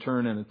underfoot and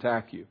turn and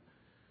attack you.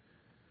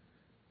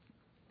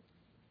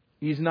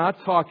 He's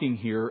not talking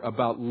here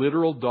about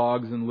literal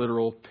dogs and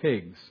literal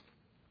pigs,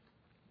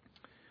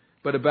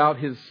 but about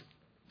His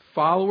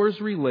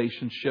followers'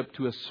 relationship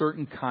to a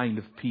certain kind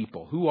of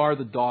people. Who are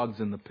the dogs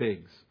and the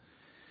pigs?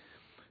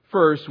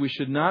 First, we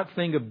should not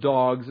think of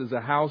dogs as a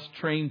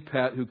house-trained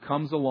pet who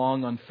comes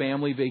along on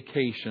family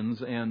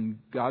vacations and,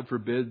 God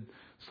forbid,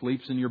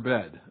 sleeps in your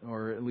bed,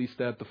 or at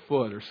least at the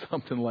foot or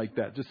something like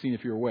that, just seeing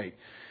if you're awake.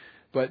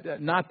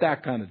 But not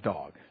that kind of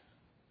dog.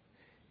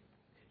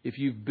 If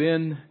you've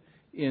been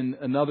in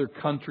another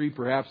country,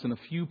 perhaps in a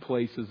few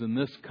places in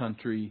this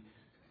country,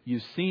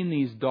 you've seen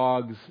these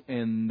dogs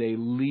and they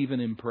leave an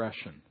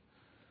impression.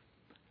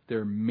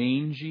 They're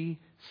mangy,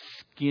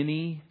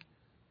 skinny,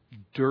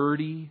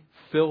 dirty,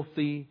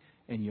 filthy,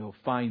 and you'll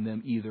find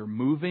them either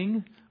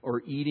moving or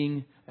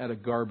eating at a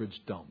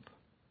garbage dump.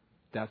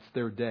 That's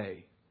their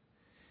day.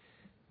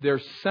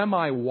 They're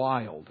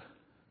semi-wild.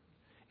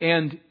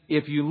 And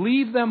if you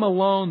leave them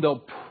alone,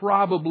 they'll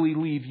probably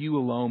leave you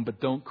alone, but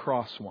don't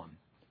cross one.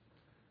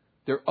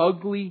 They're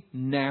ugly,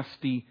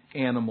 nasty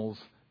animals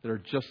that are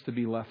just to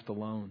be left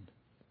alone.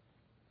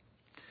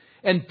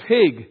 And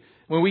pig,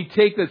 when we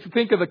think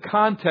of the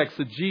context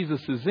that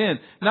Jesus is in,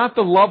 not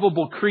the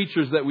lovable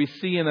creatures that we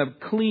see in a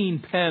clean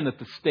pen at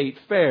the state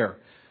fair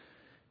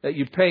that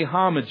you pay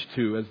homage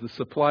to as the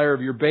supplier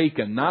of your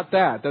bacon. Not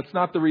that. That's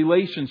not the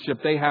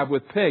relationship they have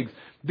with pigs.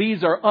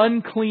 These are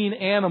unclean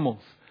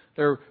animals.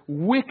 They're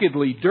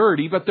wickedly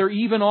dirty, but they're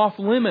even off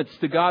limits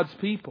to God's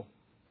people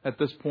at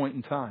this point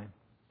in time.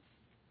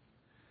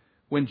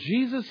 When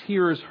Jesus'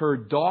 hearers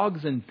heard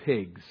dogs and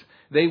pigs,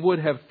 they would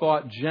have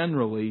thought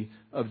generally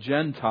of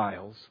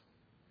Gentiles,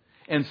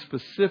 and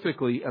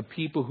specifically of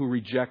people who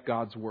reject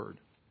God's Word.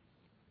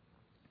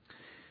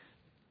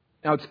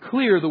 Now it's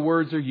clear the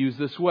words are used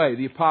this way.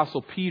 The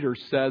Apostle Peter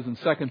says in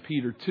 2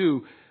 Peter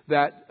 2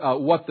 that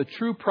what the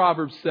true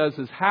proverb says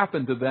has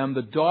happened to them.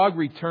 The dog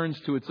returns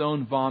to its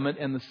own vomit,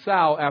 and the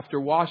sow, after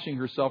washing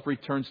herself,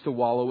 returns to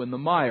wallow in the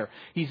mire.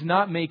 He's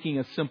not making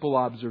a simple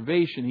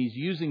observation. He's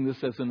using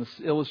this as an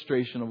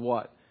illustration of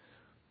what?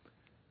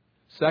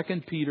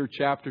 2 Peter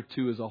chapter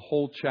 2 is a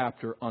whole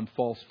chapter on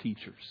false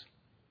teachers.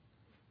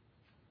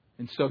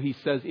 And so he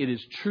says it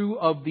is true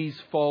of these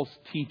false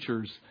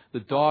teachers.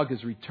 The dog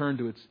has returned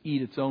to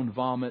eat its own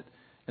vomit,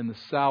 and the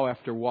sow,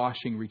 after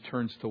washing,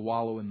 returns to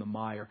wallow in the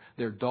mire.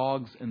 They're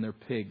dogs and they're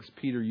pigs.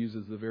 Peter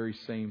uses the very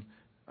same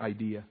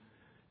idea.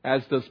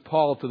 As does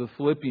Paul to the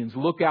Philippians.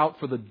 Look out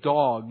for the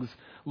dogs.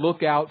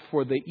 Look out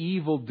for the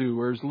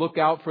evildoers. Look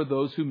out for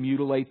those who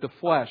mutilate the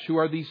flesh. Who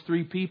are these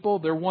three people?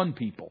 They're one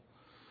people.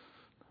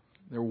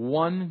 They're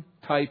one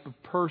type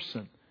of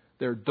person.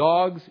 They're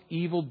dogs,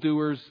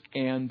 evildoers,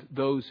 and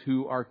those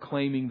who are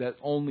claiming that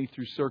only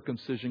through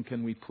circumcision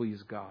can we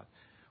please God.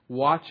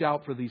 Watch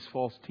out for these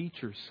false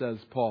teachers, says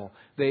Paul.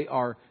 They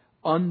are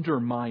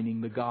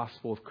undermining the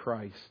gospel of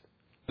Christ.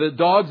 The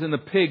dogs and the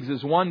pigs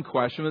is one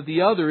question, but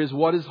the other is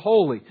what is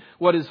holy?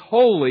 What is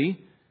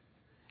holy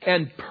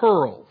and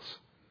pearls?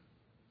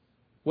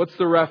 What's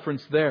the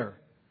reference there?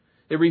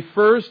 It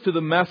refers to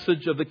the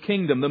message of the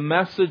kingdom, the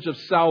message of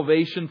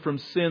salvation from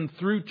sin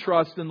through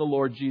trust in the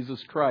Lord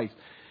Jesus Christ.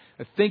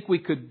 I think we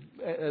could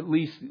at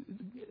least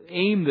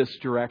aim this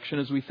direction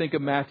as we think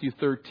of Matthew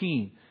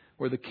 13,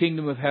 where the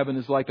kingdom of heaven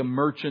is like a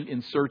merchant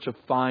in search of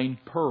fine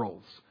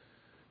pearls,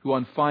 who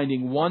on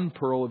finding one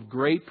pearl of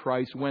great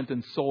price went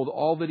and sold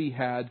all that he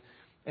had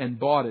and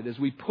bought it. As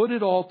we put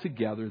it all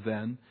together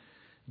then,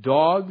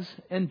 dogs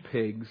and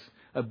pigs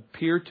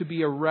appear to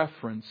be a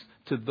reference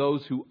to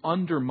those who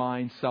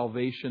undermine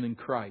salvation in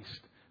Christ,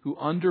 who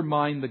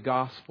undermine the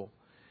gospel.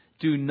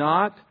 Do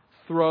not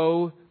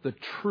throw the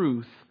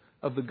truth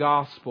of the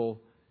gospel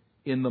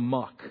in the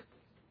muck.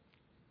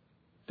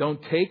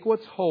 Don't take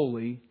what's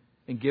holy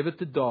and give it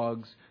to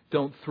dogs.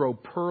 Don't throw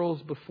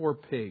pearls before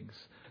pigs.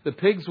 The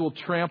pigs will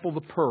trample the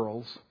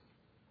pearls,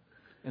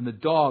 and the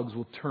dogs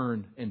will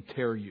turn and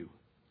tear you.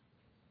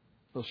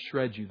 They'll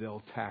shred you.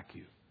 They'll attack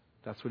you.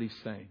 That's what he's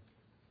saying.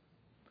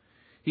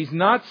 He's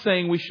not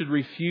saying we should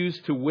refuse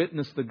to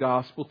witness the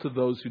gospel to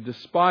those who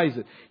despise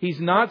it. He's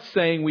not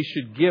saying we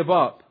should give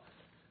up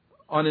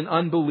on an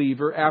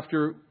unbeliever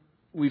after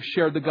we've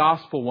shared the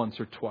gospel once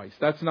or twice.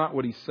 That's not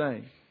what he's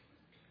saying.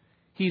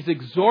 He's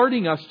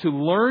exhorting us to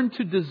learn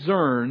to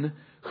discern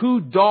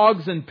who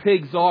dogs and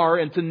pigs are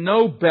and to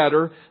know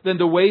better than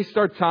to waste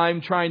our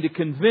time trying to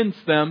convince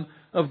them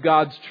of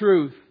God's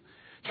truth.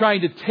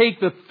 Trying to take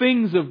the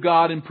things of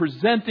God and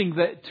presenting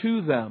that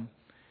to them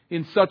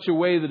in such a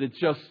way that it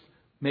just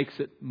makes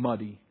it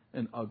muddy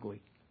and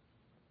ugly.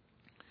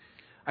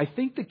 I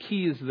think the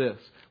key is this.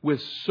 With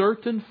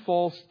certain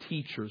false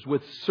teachers,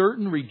 with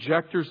certain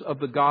rejectors of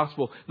the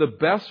gospel, the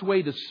best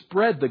way to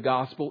spread the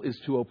gospel is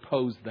to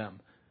oppose them.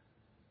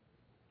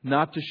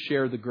 Not to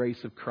share the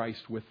grace of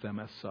Christ with them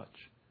as such.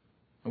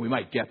 And we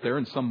might get there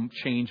and some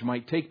change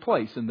might take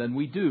place, and then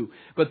we do.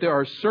 But there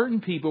are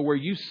certain people where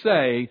you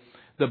say,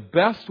 the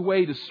best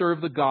way to serve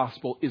the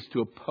gospel is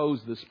to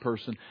oppose this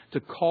person, to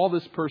call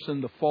this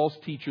person the false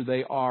teacher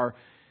they are,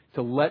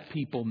 to let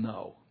people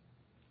know.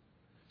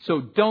 So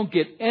don't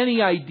get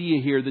any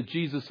idea here that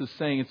Jesus is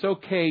saying it's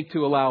okay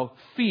to allow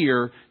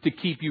fear to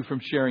keep you from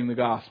sharing the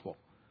gospel.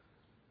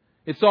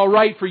 It's all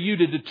right for you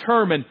to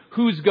determine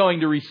who's going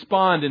to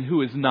respond and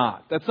who is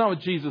not. That's not what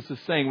Jesus is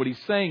saying. What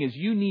He's saying is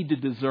you need to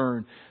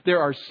discern.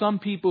 There are some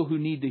people who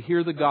need to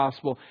hear the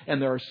gospel,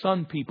 and there are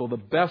some people, the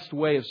best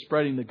way of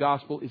spreading the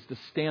gospel is to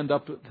stand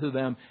up to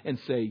them and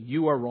say,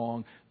 you are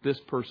wrong, this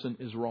person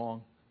is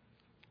wrong.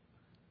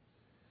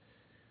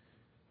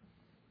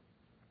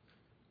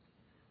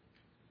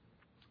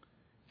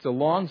 It's a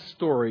long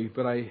story,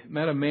 but I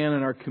met a man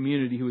in our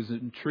community who was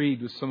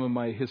intrigued with some of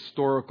my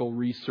historical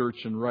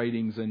research and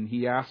writings, and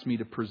he asked me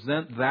to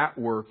present that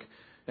work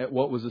at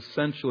what was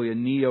essentially a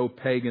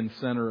neo-pagan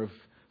center of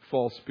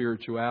false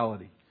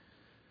spirituality.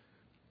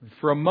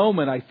 For a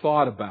moment, I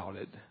thought about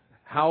it.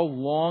 How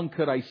long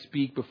could I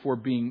speak before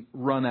being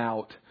run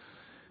out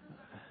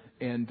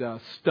and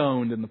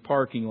stoned in the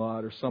parking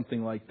lot or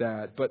something like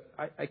that? But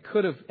I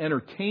could have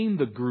entertained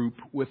the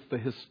group with the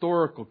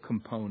historical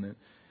component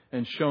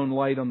and shown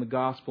light on the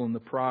gospel in the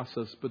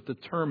process, but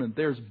determined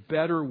there's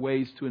better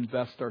ways to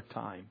invest our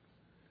time.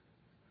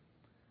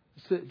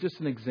 Just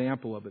an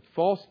example of it.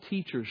 False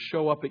teachers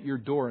show up at your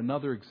door.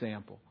 Another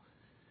example.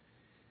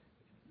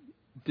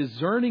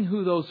 Discerning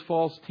who those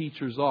false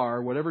teachers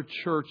are, whatever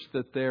church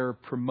that they're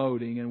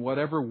promoting, and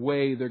whatever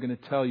way they're going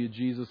to tell you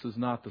Jesus is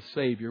not the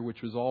Savior,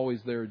 which was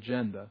always their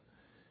agenda,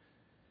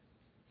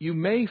 you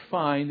may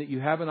find that you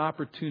have an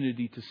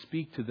opportunity to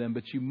speak to them,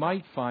 but you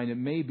might find it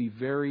may be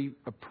very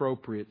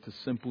appropriate to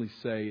simply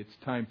say, it's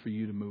time for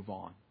you to move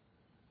on.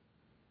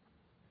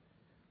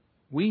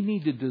 We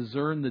need to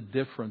discern the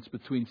difference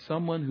between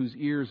someone whose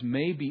ears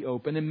may be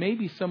open and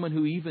maybe someone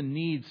who even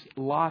needs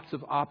lots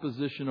of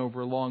opposition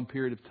over a long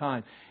period of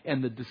time,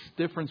 and the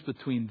difference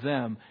between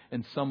them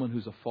and someone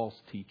who's a false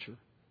teacher.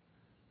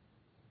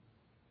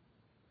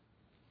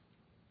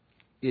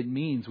 It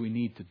means we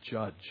need to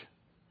judge.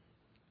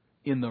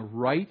 In the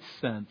right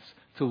sense,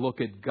 to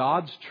look at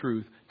God's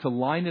truth, to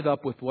line it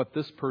up with what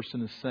this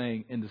person is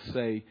saying, and to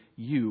say,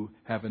 you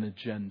have an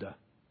agenda.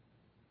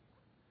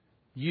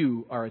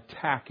 You are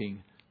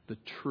attacking the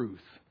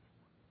truth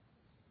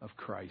of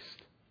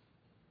Christ.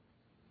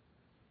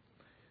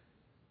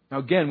 Now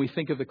again, we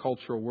think of the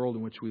cultural world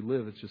in which we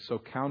live. It's just so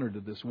counter to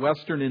this.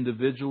 Western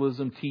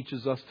individualism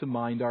teaches us to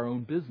mind our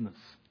own business.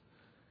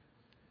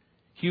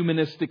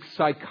 Humanistic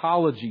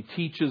psychology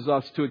teaches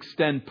us to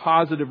extend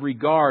positive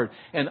regard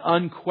and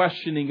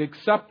unquestioning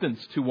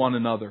acceptance to one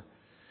another.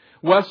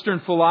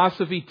 Western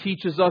philosophy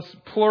teaches us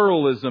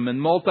pluralism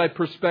and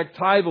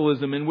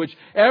multi-perspectivalism, in which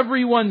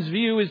everyone's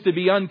view is to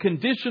be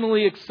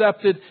unconditionally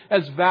accepted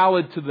as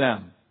valid to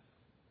them.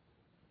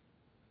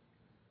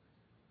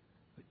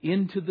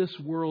 Into this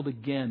world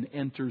again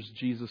enters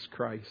Jesus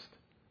Christ.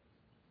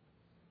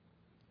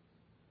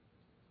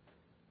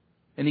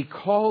 And He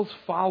calls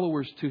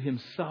followers to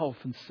Himself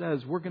and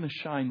says, we're going to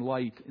shine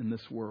light in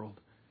this world.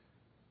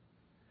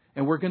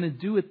 And we're going to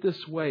do it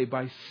this way,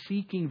 by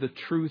seeking the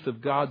truth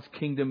of God's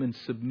kingdom and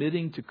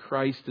submitting to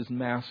Christ as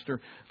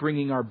Master,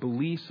 bringing our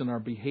beliefs and our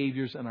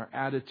behaviors and our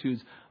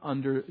attitudes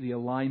under the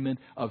alignment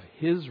of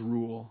His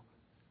rule,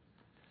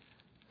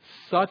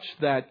 such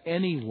that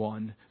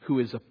anyone who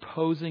is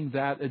opposing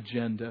that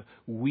agenda,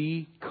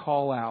 we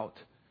call out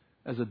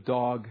as a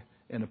dog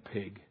and a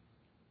pig.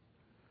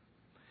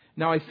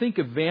 Now, I think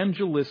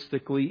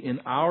evangelistically in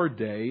our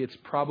day, it's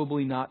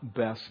probably not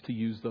best to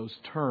use those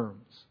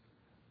terms.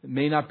 It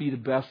may not be the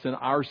best in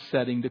our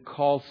setting to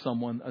call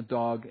someone a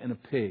dog and a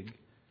pig.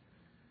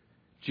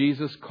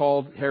 Jesus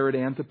called Herod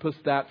Antipas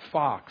that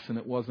fox, and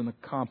it wasn't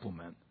a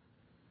compliment.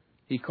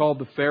 He called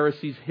the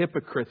Pharisees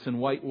hypocrites and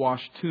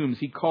whitewashed tombs.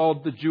 He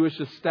called the Jewish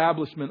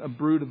establishment a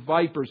brood of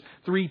vipers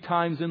 3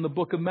 times in the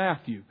book of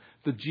Matthew,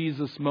 the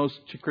Jesus most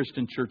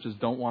Christian churches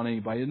don't want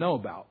anybody to know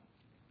about.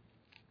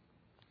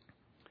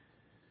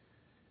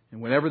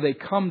 And whenever they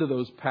come to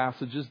those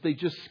passages, they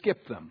just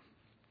skip them.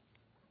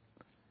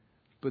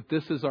 But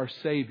this is our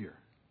Savior.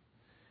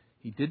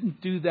 He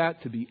didn't do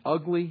that to be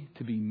ugly,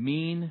 to be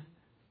mean,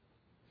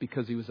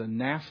 because He was a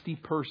nasty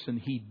person.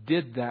 He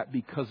did that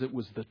because it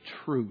was the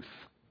truth.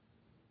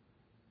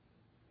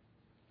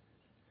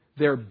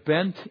 Their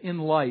bent in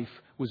life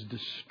was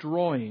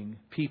destroying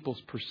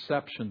people's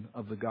perception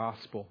of the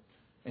gospel,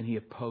 and He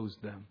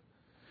opposed them.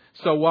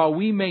 So while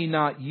we may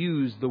not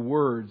use the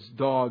words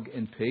dog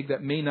and pig,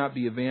 that may not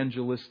be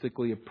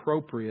evangelistically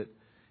appropriate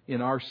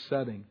in our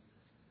setting,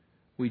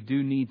 we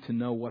do need to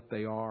know what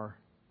they are.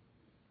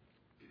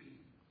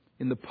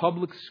 In the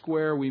public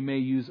square, we may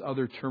use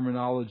other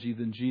terminology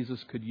than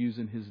Jesus could use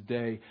in His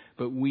day,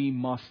 but we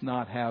must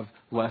not have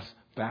less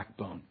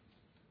backbone.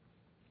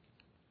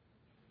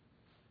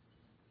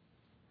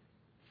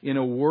 In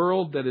a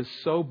world that is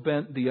so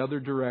bent the other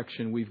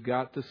direction, we've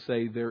got to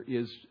say there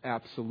is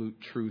absolute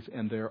truth,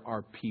 and there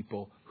are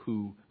people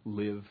who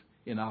live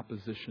in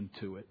opposition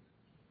to it.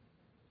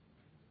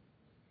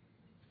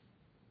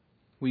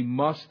 We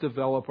must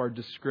develop our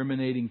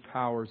discriminating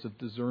powers of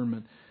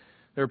discernment.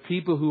 There are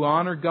people who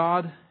honor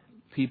God,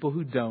 people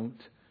who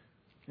don't,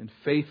 and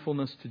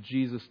faithfulness to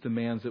Jesus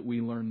demands that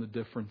we learn the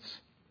difference.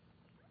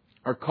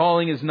 Our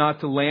calling is not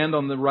to land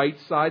on the right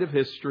side of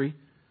history,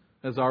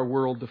 as our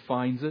world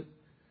defines it.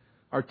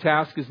 Our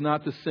task is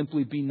not to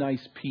simply be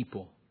nice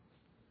people.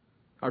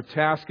 Our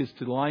task is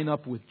to line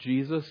up with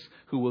Jesus,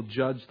 who will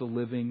judge the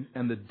living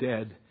and the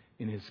dead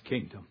in His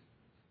kingdom.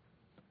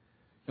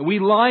 And we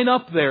line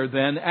up there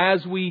then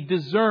as we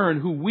discern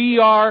who we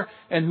are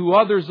and who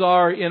others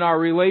are in our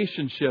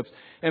relationships.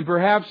 And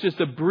perhaps just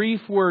a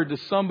brief word to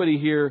somebody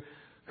here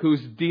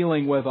who's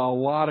dealing with a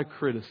lot of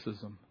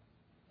criticism.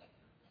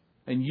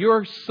 And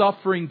you're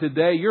suffering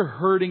today, you're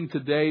hurting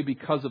today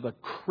because of a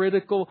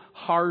critical,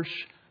 harsh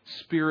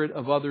spirit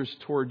of others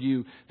toward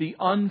you. The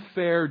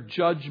unfair,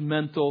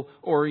 judgmental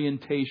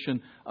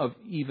orientation of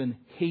even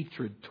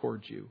hatred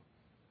towards you.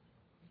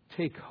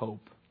 Take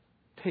hope.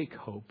 Take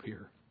hope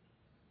here.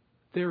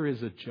 There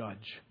is a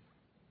judge,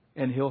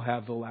 and He'll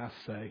have the last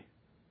say.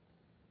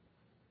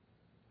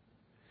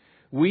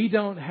 We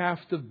don't have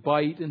to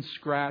bite and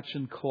scratch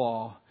and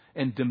claw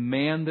and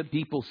demand that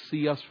people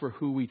see us for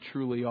who we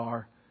truly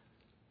are.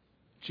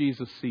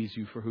 Jesus sees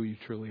you for who you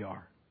truly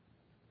are.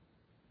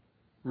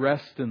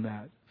 Rest in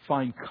that.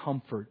 Find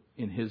comfort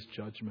in His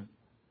judgment.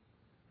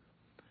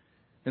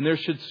 And there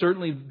should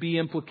certainly be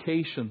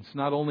implications,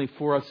 not only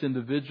for us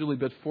individually,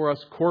 but for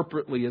us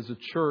corporately as a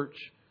church.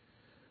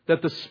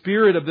 That the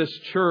spirit of this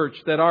church,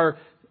 that our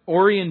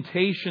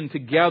orientation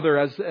together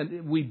as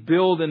we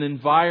build an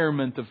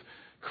environment of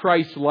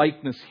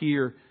Christ-likeness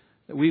here,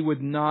 that we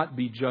would not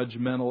be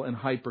judgmental and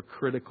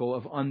hypercritical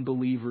of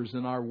unbelievers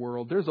in our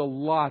world. There's a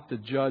lot to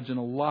judge and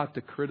a lot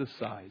to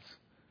criticize.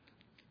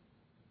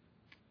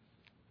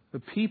 The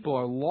people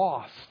are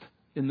lost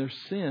in their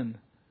sin.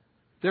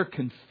 They're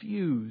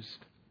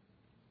confused.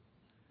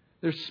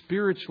 They're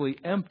spiritually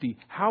empty.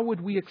 How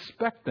would we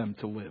expect them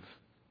to live?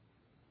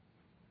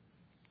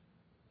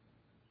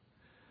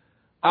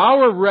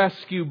 Our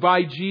rescue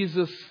by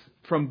Jesus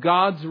from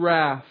God's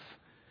wrath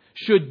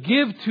should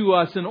give to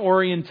us an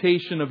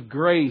orientation of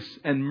grace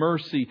and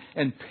mercy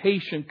and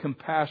patient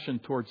compassion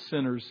towards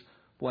sinners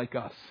like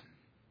us.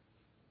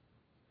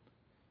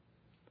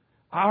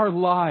 Our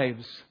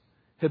lives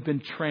have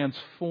been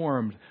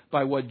transformed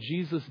by what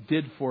Jesus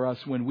did for us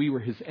when we were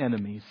His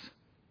enemies.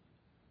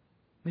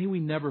 May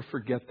we never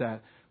forget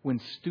that when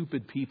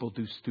stupid people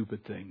do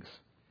stupid things.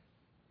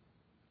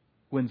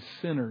 When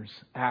sinners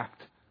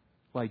act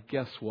like,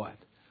 guess what?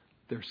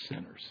 They're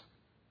sinners.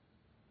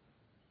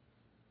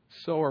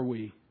 So are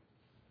we.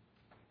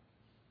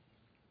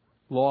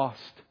 Lost,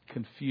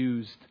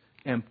 confused,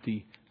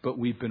 empty, but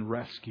we've been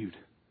rescued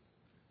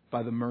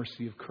by the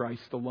mercy of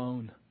Christ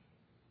alone.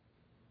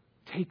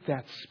 Take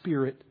that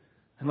spirit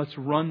and let's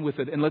run with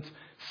it. And let's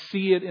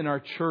see it in our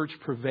church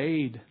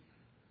pervade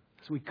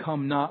as we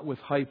come not with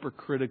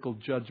hypercritical,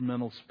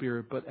 judgmental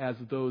spirit, but as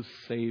those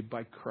saved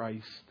by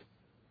Christ.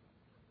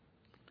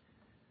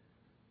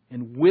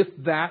 And with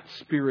that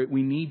spirit,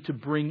 we need to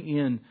bring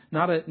in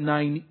not a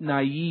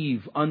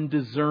naive,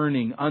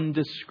 undiscerning,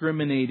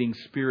 undiscriminating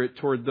spirit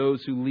toward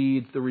those who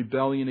lead the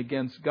rebellion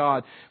against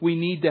God. We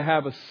need to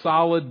have a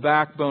solid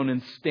backbone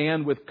and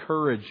stand with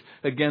courage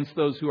against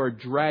those who are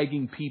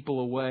dragging people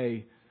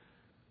away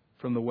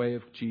from the way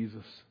of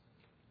Jesus.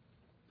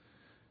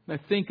 And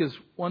I think, as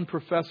one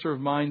professor of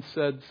mine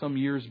said some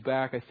years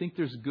back, I think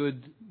there's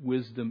good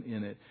wisdom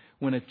in it.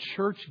 When a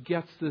church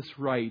gets this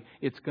right,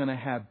 it's going to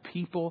have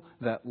people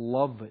that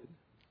love it.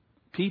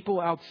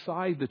 People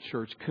outside the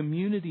church,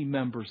 community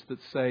members that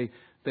say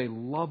they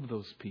love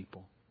those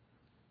people.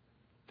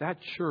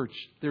 That church,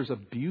 there's a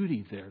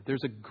beauty there.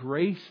 There's a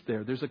grace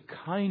there. There's a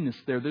kindness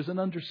there. There's an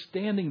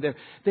understanding there.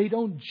 They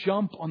don't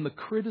jump on the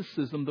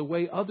criticism the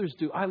way others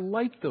do. I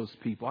like those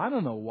people. I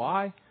don't know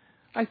why.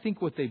 I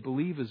think what they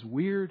believe is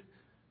weird.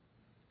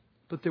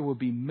 But there will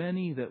be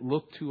many that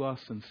look to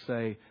us and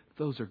say,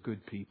 those are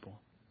good people.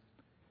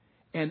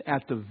 And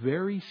at the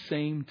very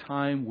same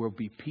time, will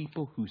be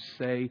people who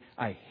say,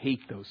 I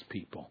hate those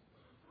people.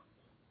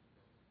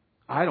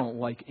 I don't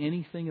like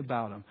anything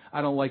about them.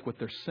 I don't like what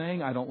they're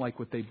saying. I don't like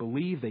what they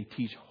believe. They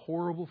teach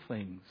horrible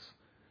things.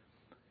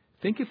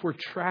 Think if we're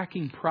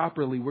tracking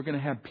properly, we're going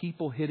to have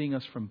people hitting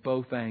us from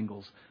both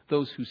angles.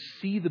 Those who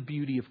see the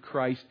beauty of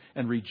Christ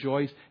and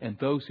rejoice, and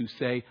those who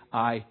say,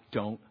 I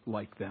don't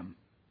like them.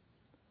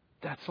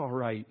 That's all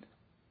right.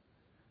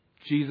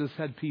 Jesus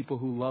had people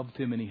who loved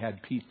Him, and He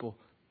had people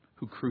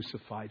who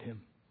crucified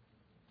Him.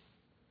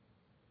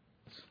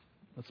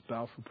 Let's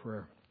bow for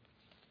prayer.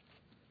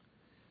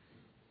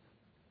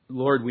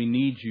 Lord, we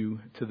need You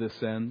to this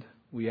end.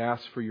 We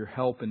ask for Your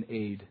help and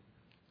aid.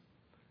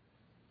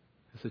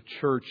 As a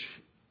church,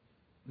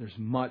 there's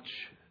much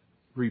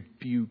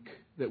rebuke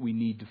that we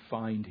need to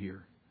find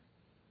here.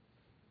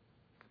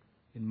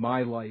 In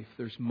my life,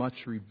 there's much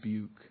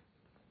rebuke.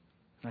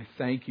 And I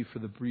thank You for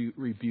the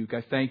rebuke.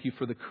 I thank You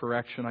for the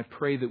correction. I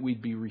pray that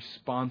we'd be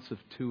responsive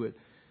to it,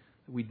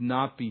 that we'd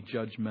not be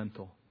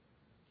judgmental,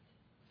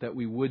 that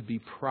we would be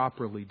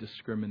properly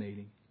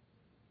discriminating.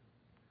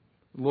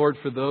 Lord,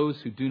 for those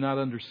who do not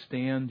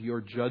understand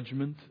Your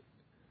judgment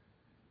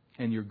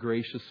and Your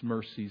gracious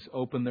mercies,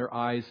 open their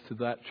eyes to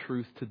that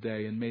truth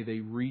today, and may they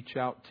reach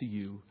out to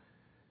You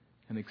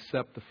and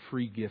accept the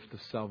free gift of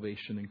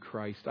salvation in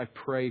Christ. I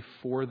pray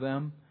for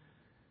them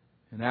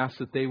and ask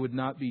that they would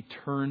not be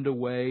turned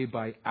away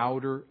by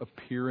outer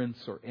appearance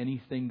or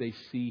anything they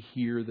see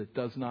here that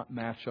does not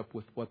match up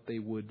with what they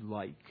would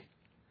like.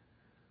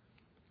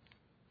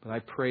 But I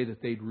pray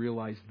that they'd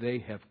realize they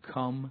have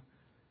come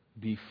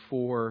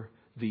before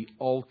the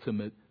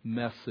ultimate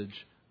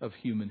message of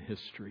human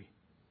history.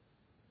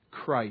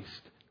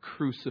 Christ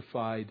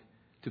crucified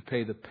to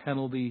pay the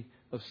penalty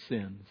of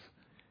sins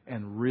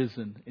and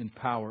risen in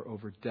power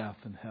over death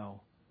and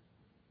hell.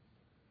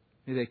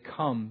 May they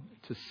come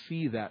to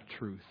see that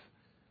truth,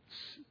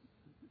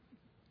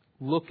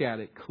 look at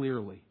it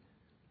clearly,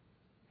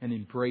 and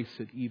embrace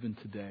it even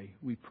today,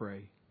 we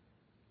pray.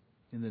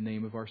 In the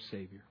name of our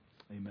Savior.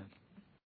 Amen.